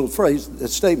treat that little phrase, that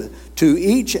statement, to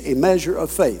each a measure of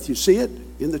faith. You see it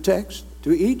in the text?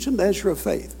 To each a measure of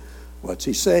faith. What's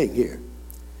he saying here?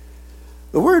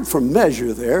 The word for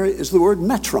measure there is the word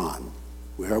metron,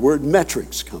 where our word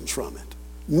metrics comes from it.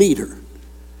 Meter.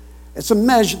 It's a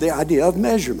measure, the idea of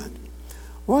measurement.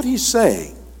 What he's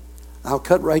saying, I'll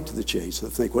cut right to the chase. I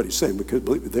think what he's saying, because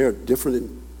there are different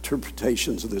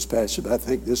interpretations of this passage, but I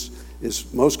think this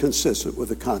is most consistent with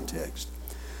the context.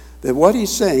 That what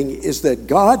he's saying is that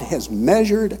God has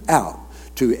measured out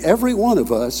to every one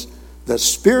of us the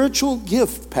spiritual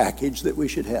gift package that we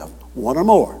should have, one or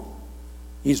more.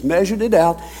 He's measured it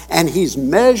out, and he's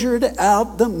measured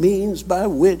out the means by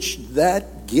which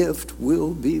that gift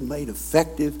will be made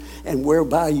effective and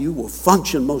whereby you will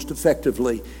function most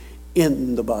effectively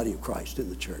in the body of Christ, in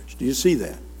the church. Do you see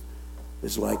that?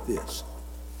 It's like this.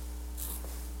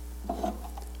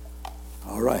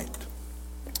 All right.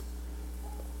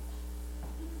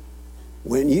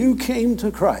 When you came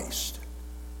to Christ,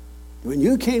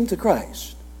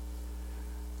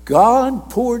 God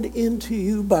poured into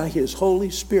you by his Holy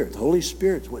Spirit. The Holy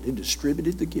Spirit is what he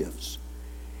distributed the gifts.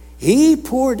 He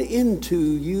poured into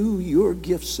you your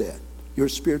gift set, your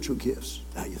spiritual gifts.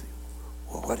 Now you think,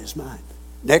 well, what is mine?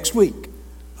 Next week,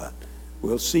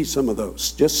 we'll see some of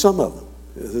those, just some of them.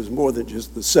 There's more than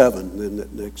just the 7 in the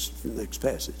next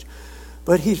passage.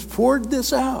 But he's poured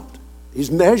this out. He's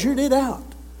measured it out.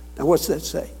 Now what's that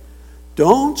say?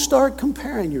 Don't start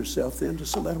comparing yourself then to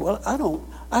somebody. Well,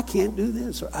 I can't do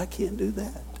this, or I can't do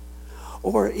that.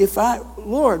 Or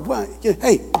Lord, why?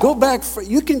 Hey, go back.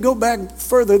 You can go back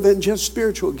further than just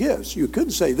spiritual gifts. You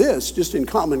could say this, just in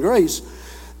common grace,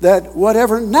 that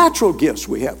whatever natural gifts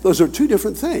we have, those are 2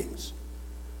 different things.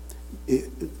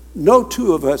 No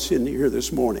 2 of us in here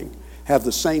this morning have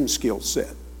the same skill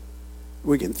set.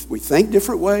 We think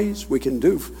different ways. We can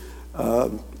do.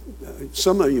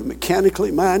 Some of you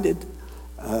mechanically minded.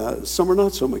 Some are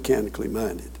not so mechanically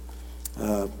minded.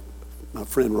 My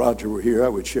friend Roger were here. I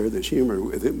would share this humor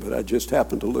with him, but I just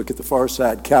happened to look at the Far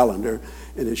Side calendar,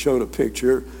 and it showed a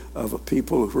picture of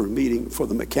people who were meeting for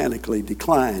the mechanically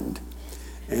declined.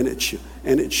 And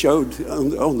it showed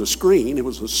on the screen, it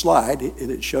was a slide, and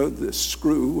it showed this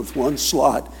screw with one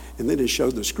slot, and then it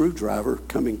showed the screwdriver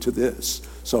coming to this.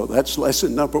 So that's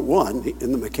lesson number 1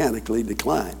 in the mechanically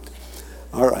declined.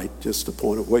 All right, just a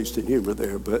point of wasted humor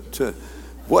there. But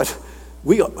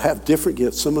we have different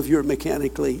gifts. Some of you are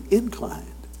mechanically inclined.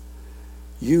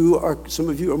 Some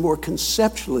of you are more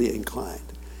conceptually inclined.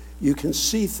 You can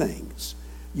see things.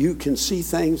 You can see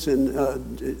things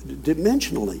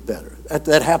dimensionally better.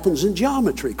 That happens in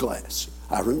geometry class.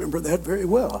 I remember that very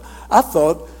well. I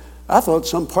thought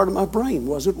some part of my brain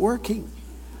wasn't working.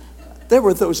 There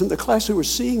were those in the class who were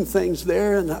seeing things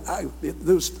there, and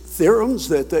those theorems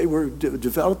that they were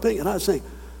developing, and I was saying,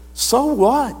 so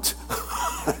what?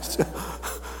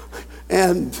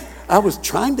 And I was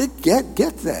trying to get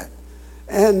that.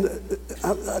 And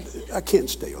I can't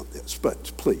stay on this,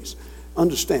 but please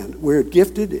understand, we're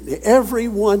gifted.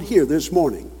 Everyone here this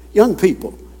morning, young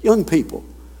people,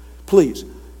 please,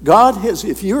 God has,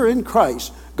 if you're in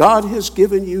Christ, God has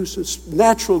given you some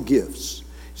natural gifts.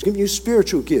 He's given you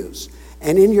spiritual gifts.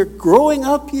 And in your growing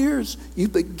up years, you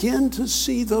begin to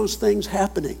see those things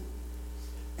happening.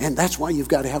 And that's why you've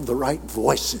got to have the right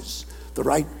voices, the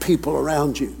right people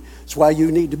around you. That's why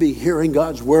you need to be hearing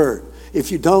God's word.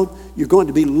 If you don't, you're going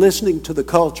to be listening to the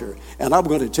culture. And I'm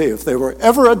going to tell you, if there were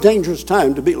ever a dangerous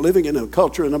time to be living in a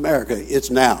culture in America, it's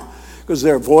now. Because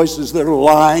there are voices that are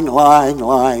lying.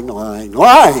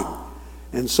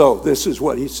 And so this is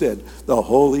what he said. The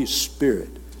Holy Spirit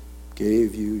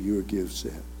gave you your gift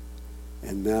set.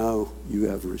 And now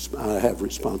I have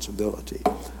responsibility.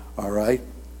 All right?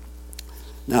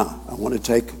 Now, I want to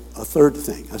take a third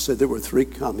thing. I said there were 3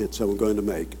 comments I was going to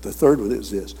make. The third one is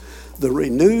this. The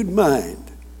renewed mind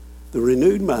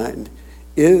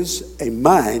is a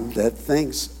mind that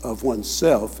thinks of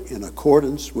oneself in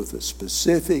accordance with the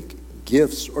specific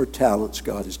gifts or talents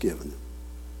God has given them.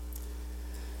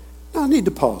 Now, I need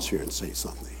to pause here and say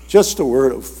something. Just a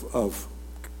word of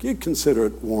you consider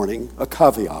it warning, a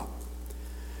caveat.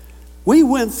 We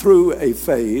went through a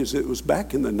phase, it was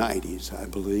back in the 90s, I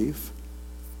believe.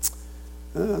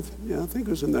 I think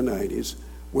it was in the 90s,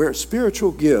 where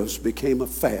spiritual gifts became a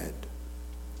fad.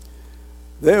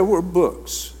 There were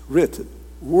books written,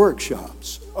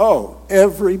 workshops.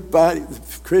 Everybody,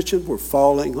 Christians were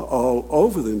falling all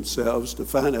over themselves to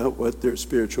find out what their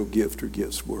spiritual gift or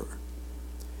gifts were.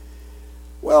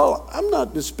 Well, I'm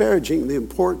not disparaging the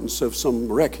importance of some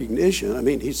recognition. I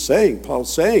mean,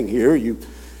 Paul's saying here, you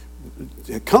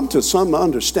come to some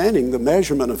understanding, the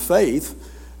measurement of faith,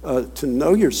 to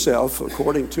know yourself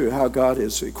according to how God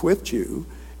has equipped you,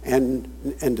 and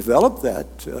develop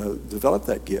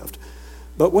that gift.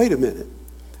 But wait a minute.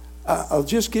 I'll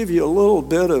just give you a little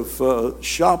bit of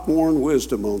shop-worn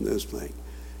wisdom on this thing.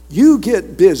 You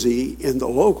get busy in the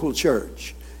local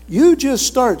church. You just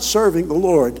start serving the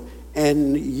Lord,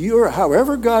 and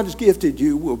however God has gifted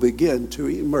you will begin to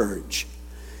emerge.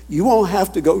 You won't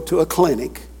have to go to a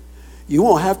clinic. You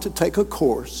won't have to take a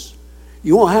course.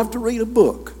 You won't have to read a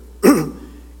book.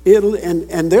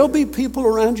 And there'll be people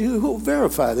around you who will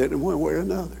verify that in one way or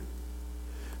another.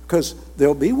 Because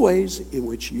there'll be ways in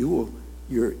which your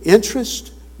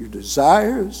interest, your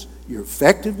desires, your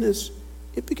effectiveness,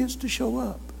 it begins to show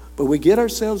up. But we get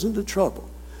ourselves into trouble.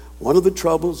 One of the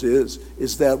troubles is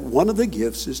that one of the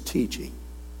gifts is teaching.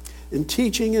 And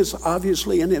teaching is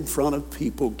obviously an in front of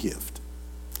people gift.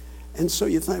 And so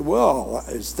you think, well,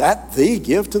 is that the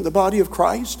gift in the body of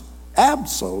Christ?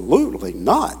 Absolutely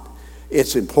not.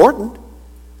 It's important.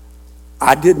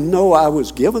 I didn't know I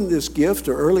was given this gift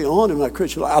early on in my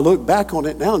Christian life. I look back on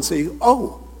it now and say,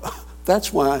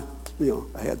 that's why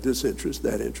I had this interest,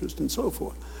 that interest, and so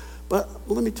forth. But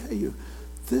let me tell you,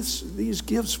 these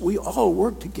gifts, we all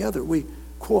work together. We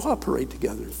cooperate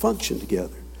together, function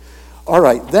together. All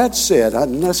right, that said, I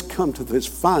must come to this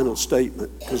final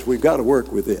statement because we've got to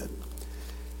work with it.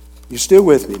 You still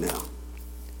with me now?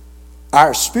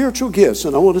 Our spiritual gifts,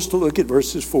 and I want us to look at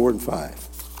verses 4 and 5.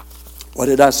 What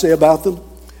did I say about them?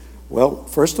 Well,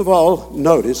 first of all,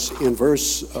 notice in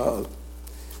verse 4,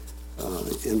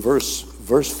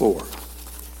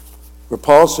 where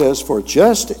Paul says, "For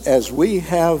just as we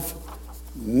have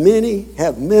many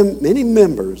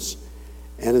members,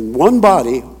 and in one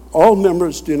body, all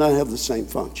members do not have the same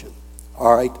function."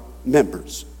 All right,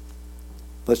 members.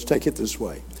 Let's take it this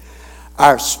way.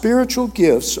 Our spiritual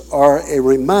gifts are a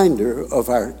reminder of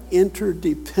our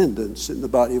interdependence in the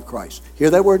body of Christ. Hear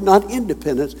that word? Not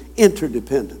independence,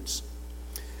 interdependence.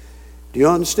 Do you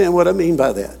understand what I mean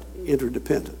by that?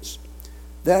 Interdependence.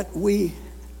 That we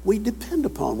depend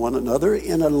upon one another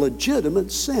in a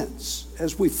legitimate sense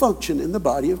as we function in the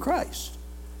body of Christ.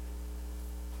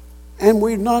 And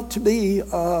we're not to be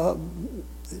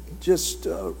just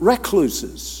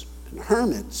recluses and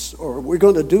hermits, or we're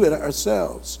going to do it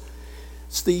ourselves.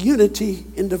 It's the unity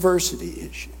in diversity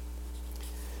issue.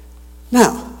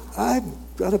 Now, I've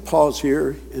got to pause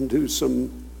here and do some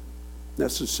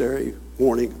necessary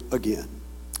warning again.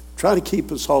 Try to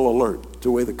keep us all alert to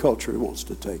the way the culture wants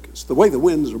to take us, the way the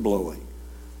winds are blowing,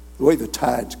 the way the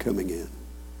tide's coming in.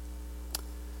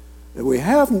 And we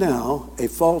have now a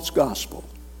false gospel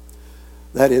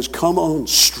that has come on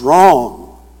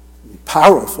strong, and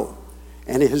powerful,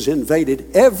 and it has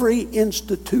invaded every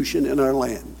institution in our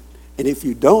land. And if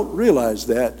you don't realize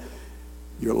that,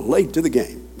 you're late to the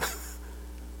game.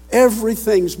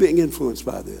 Everything's being influenced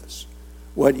by this.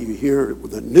 What you hear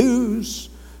with the news,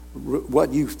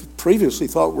 what you previously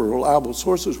thought were reliable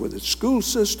sources, whether it's school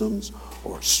systems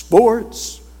or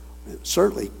sports, and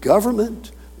certainly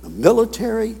government, the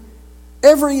military,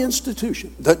 every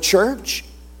institution, the church,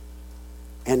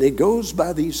 and it goes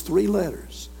by these three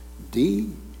letters,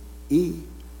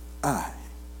 D-E-I.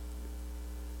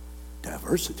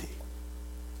 Diversity,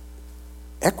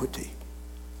 equity,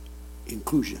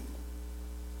 inclusion.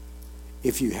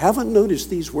 If you haven't noticed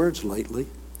these words lately,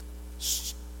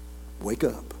 wake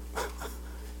up.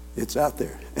 It's out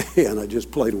there. And I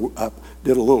just did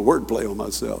a little wordplay on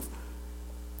myself.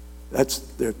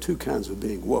 There are two kinds of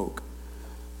being woke.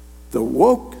 The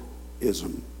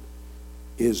wokeism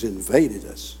is invaded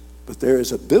us, but there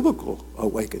is a biblical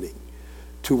awakening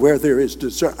to where there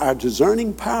is our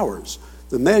discerning powers.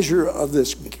 The measure of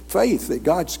this faith that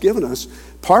God's given us,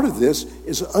 part of this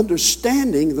is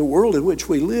understanding the world in which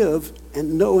we live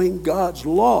and knowing God's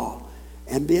law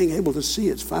and being able to see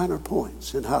its finer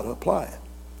points and how to apply it.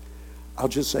 I'll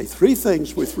just say three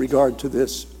things with regard to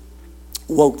this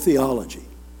woke theology,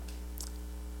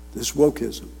 this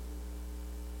wokeism.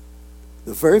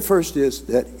 The very first is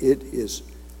that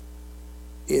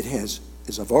it has,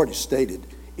 as I've already stated,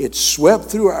 it's swept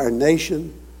through our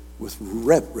nation with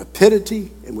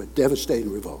rapidity and with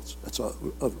devastating results.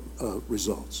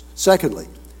 Results. Secondly,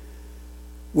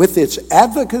 with its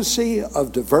advocacy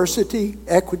of diversity,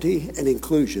 equity, and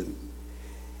inclusion,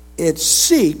 it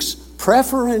seeks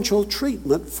preferential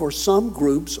treatment for some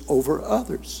groups over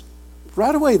others.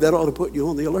 Right away, that ought to put you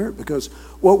on the alert, because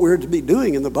what we're to be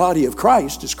doing in the body of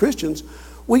Christ as Christians,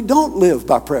 we don't live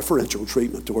by preferential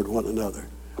treatment toward one another.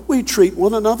 We treat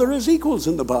one another as equals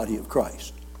in the body of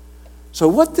Christ. So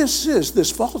what this is,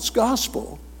 this false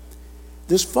gospel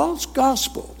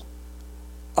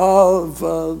of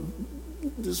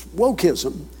this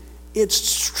wokeism,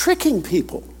 it's tricking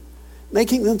people,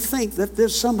 making them think that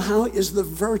this somehow is the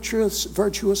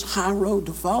virtuous high road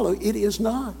to follow. It is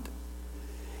not.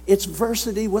 It's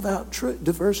diversity without truth.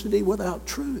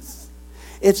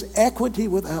 It's equity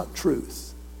without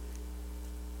truth.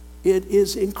 It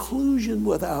is inclusion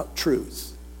without truth.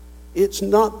 It's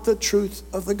not the truth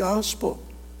of the gospel.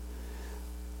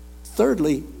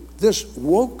 Thirdly, this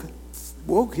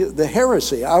the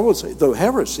heresy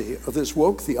of this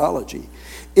woke theology,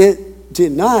 it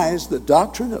denies the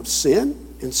doctrine of sin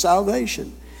and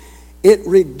salvation. It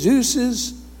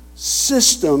reduces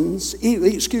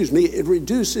it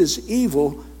reduces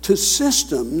evil to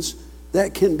systems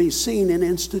that can be seen in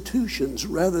institutions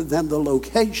rather than the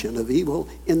location of evil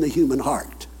in the human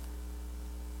heart.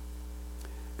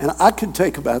 And I could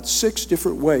take about 6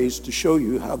 different ways to show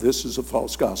you how this is a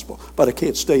false gospel. But I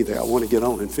can't stay there. I want to get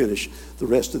on and finish the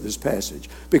rest of this passage.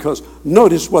 Because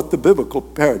notice what the biblical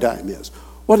paradigm is.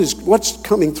 What's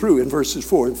coming through in verses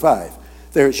 4 and 5?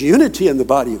 There's unity in the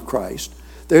body of Christ.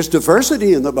 There's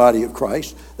diversity in the body of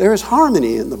Christ. There is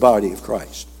harmony in the body of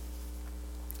Christ.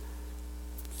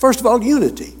 First of all,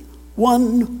 unity.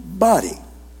 One body.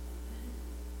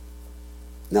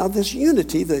 Now, this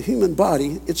unity, the human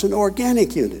body, it's an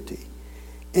organic unity.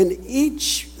 And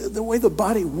the way the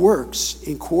body works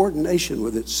in coordination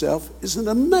with itself is an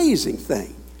amazing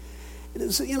thing. It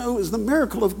is the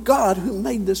miracle of God who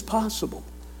made this possible.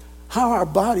 How our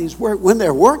bodies work, when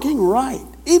they're working right,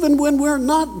 even when we're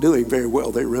not doing very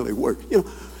well, they really work.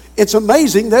 It's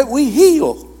amazing that we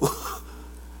heal.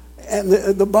 And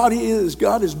the body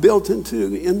God has built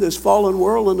into, in this fallen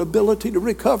world, an ability to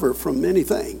recover from many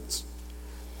things.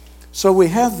 So we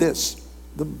have this.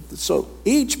 So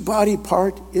each body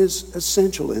part is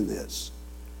essential in this.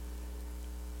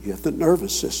 You have the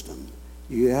nervous system.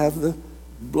 You have the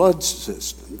blood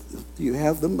system. You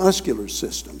have the muscular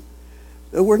system.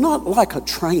 We're not like a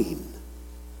train.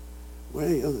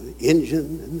 The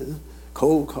engine and the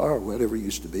coal car, whatever it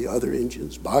used to be, other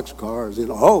engines, box cars,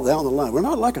 all down the line. We're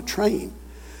not like a train.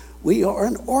 We are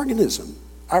an organism.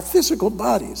 Our physical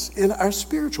bodies and our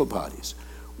spiritual bodies.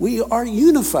 We are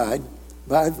unified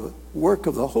by the work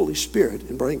of the Holy Spirit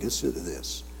in bringing us into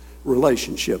this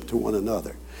relationship to one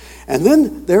another. And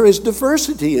then there is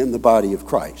diversity in the body of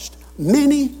Christ.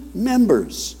 Many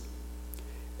members.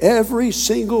 Every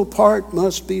single part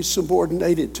must be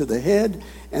subordinated to the head,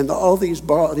 and all these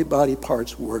body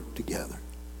parts work together.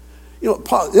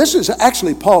 This is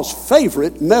actually Paul's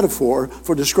favorite metaphor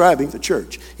for describing the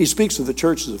church. He speaks of the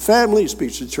church as a family. He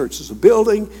speaks of the church as a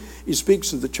building. He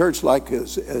speaks of the church like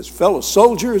as fellow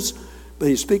soldiers. But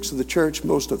he speaks of the church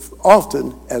most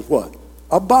often as what?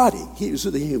 A body. He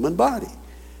uses the human body.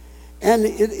 And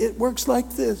it works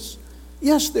like this.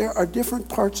 Yes, there are different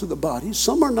parts of the body.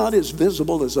 Some are not as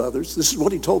visible as others. This is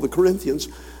what he told the Corinthians.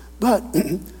 But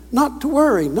not to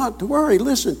worry, not to worry.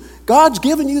 Listen, God's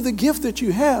given you the gift that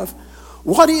you have.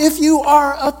 What if you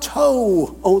are a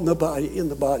toe on the body, in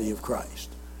the body of Christ?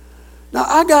 Now,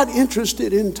 I got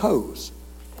interested in toes.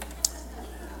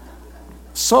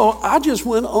 So I just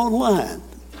went online.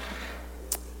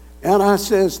 And I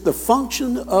says, the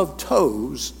function of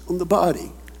toes on the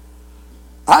body.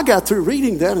 I got through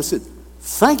reading that and I said,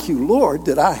 thank you, Lord,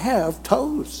 that I have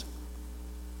toes.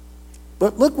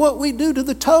 But look what we do to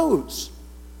the toes.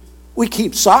 We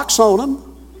keep socks on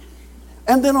them.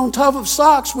 And then on top of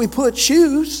socks, we put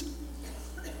shoes.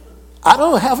 I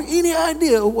don't have any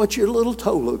idea what your little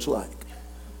toe looks like.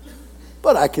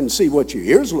 But I can see what your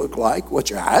ears look like,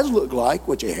 what your eyes look like,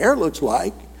 what your hair looks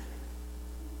like,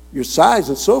 your size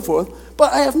and so forth.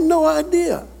 But I have no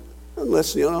idea.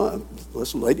 Unless a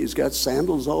lady's got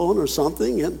sandals on or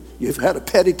something and you've had a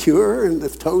pedicure and the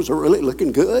toes are really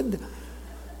looking good.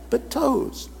 But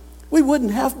toes, we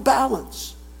wouldn't have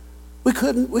balance. We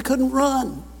couldn't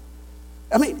run.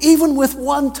 I mean, even with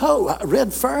one toe, I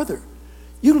read further,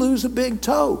 you lose a big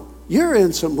toe, you're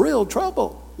in some real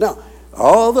trouble. Now,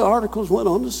 all the articles went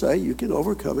on to say you can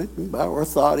overcome it and buy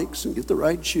orthotics and get the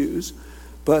right shoes,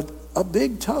 but a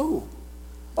big toe.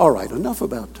 All right, enough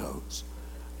about toes.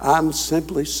 I'm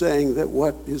simply saying that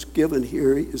what is given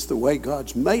here is the way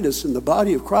God's made us in the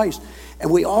body of Christ.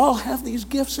 And we all have these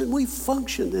gifts and we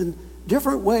function in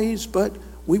different ways, but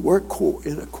we work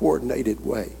in a coordinated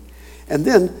way. And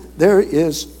then there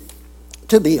is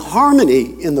to be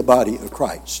harmony in the body of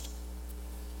Christ.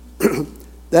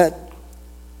 That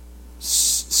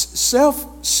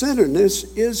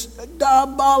self-centeredness is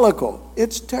diabolical.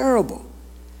 It's terrible.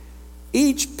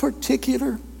 Each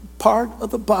particular part of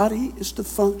the body is to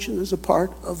function as a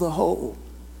part of the whole.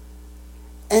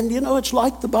 And it's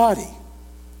like the body.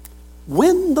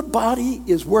 When the body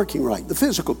is working right, the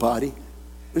physical body,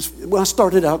 when I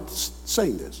started out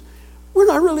saying this, we're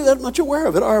not really that much aware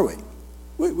of it, are we?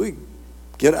 We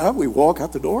get out, we walk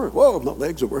out the door. Whoa, my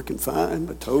legs are working fine.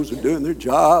 My toes are doing their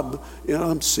job.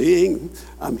 I'm seeing,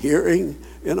 I'm hearing.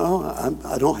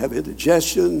 I don't have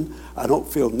indigestion. I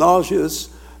don't feel nauseous.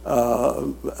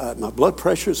 My blood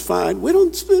pressure is fine.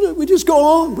 We just go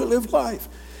on. We live life.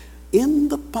 In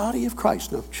the body of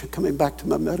Christ, now coming back to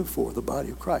my metaphor, the body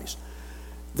of Christ,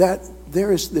 that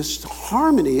there is this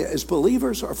harmony as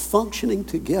believers are functioning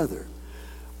together,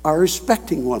 are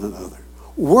respecting one another,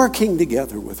 working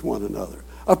together with one another,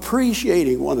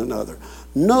 appreciating one another.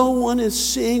 No one is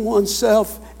seeing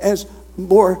oneself as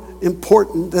more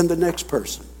important than the next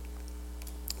person.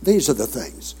 These are the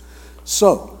things.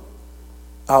 So,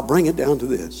 I'll bring it down to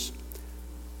this.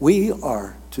 We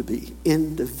are to be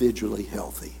individually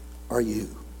healthy. Are you?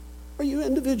 Are you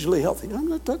individually healthy? I'm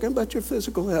not talking about your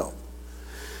physical health.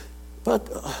 But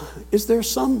is there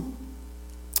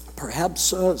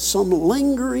perhaps some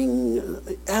lingering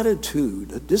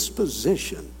attitude, a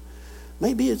disposition?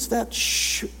 Maybe it's that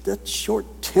short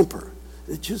temper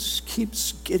that just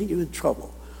keeps getting you in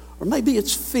trouble. Or maybe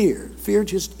it's fear. Fear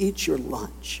just eats your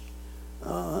lunch.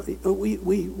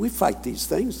 We fight these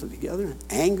things together,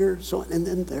 anger, so on, and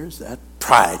then there's that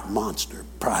pride, monster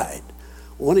pride,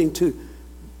 wanting to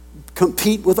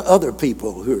compete with other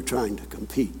people who are trying to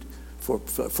compete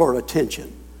for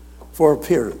attention, for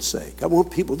appearance sake. I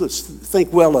want people to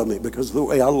think well of me because of the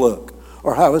way I look,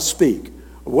 or how I speak,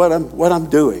 or what I'm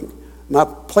doing, my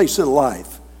place in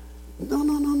life.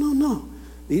 No.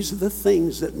 These are the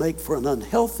things that make for an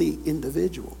unhealthy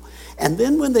individual. And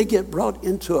then when they get brought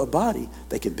into a body,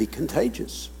 they can be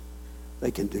contagious.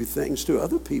 They can do things to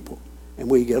other people. And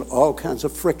we get all kinds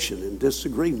of friction and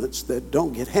disagreements that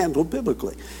don't get handled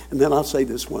biblically. And then I'll say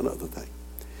this one other thing.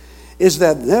 Is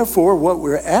that therefore what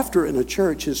we're after in a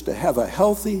church is to have a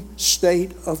healthy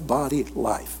state of body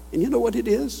life. And you know what it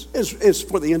is? It's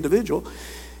for the individual.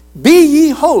 Be ye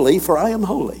holy, for I am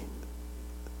holy.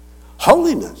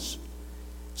 Holiness.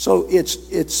 So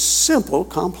it's simple,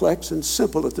 complex, and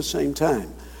simple at the same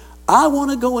time. I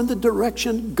want to go in the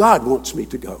direction God wants me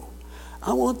to go.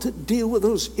 I want to deal with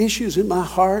those issues in my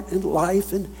heart and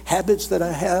life and habits that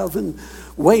I have and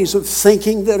ways of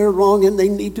thinking that are wrong and they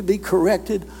need to be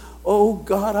corrected. Oh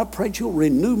God, I pray you'll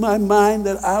renew my mind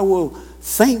that I will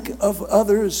think of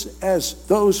others as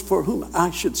those for whom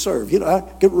I should serve. I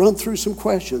could run through some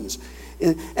questions.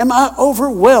 Am I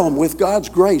overwhelmed with God's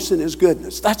grace and His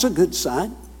goodness? That's a good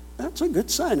sign. That's a good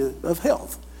sign of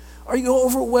health. Are you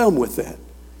overwhelmed with that?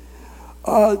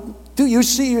 Do you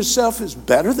see yourself as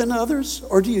better than others?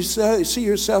 Or do you see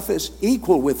yourself as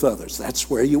equal with others? That's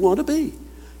where you want to be.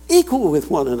 Equal with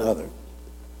one another.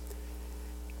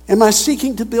 Am I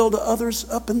seeking to build others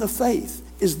up in the faith?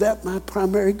 Is that my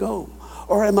primary goal?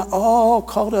 Or am I all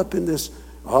caught up in this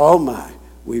Oh my,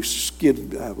 we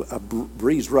skidded, I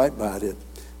breezed right by it,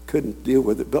 couldn't deal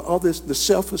with it. But all this, the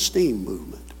self-esteem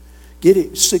movement,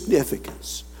 getting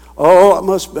significance. Oh,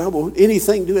 I want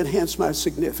anything to enhance my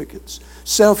significance.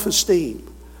 Self-esteem.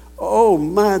 Oh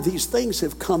my, these things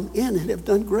have come in and have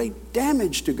done great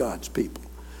damage to God's people.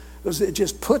 Because it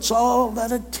just puts all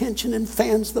that attention and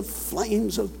fans the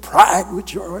flames of pride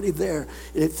which are already there.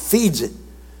 And it feeds it.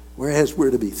 Whereas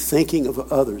we're to be thinking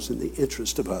of others in the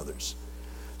interest of others.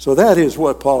 So that is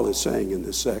what Paul is saying in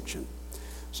this section.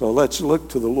 So let's look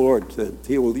to the Lord that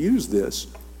he will use this.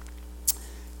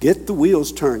 Get the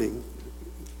wheels turning.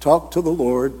 Talk to the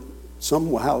Lord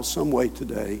somehow, some way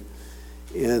today.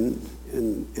 And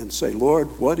say,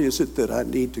 Lord, what is it that I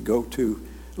need to go to?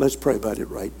 Let's pray about it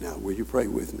right now. Will you pray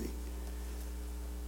with me?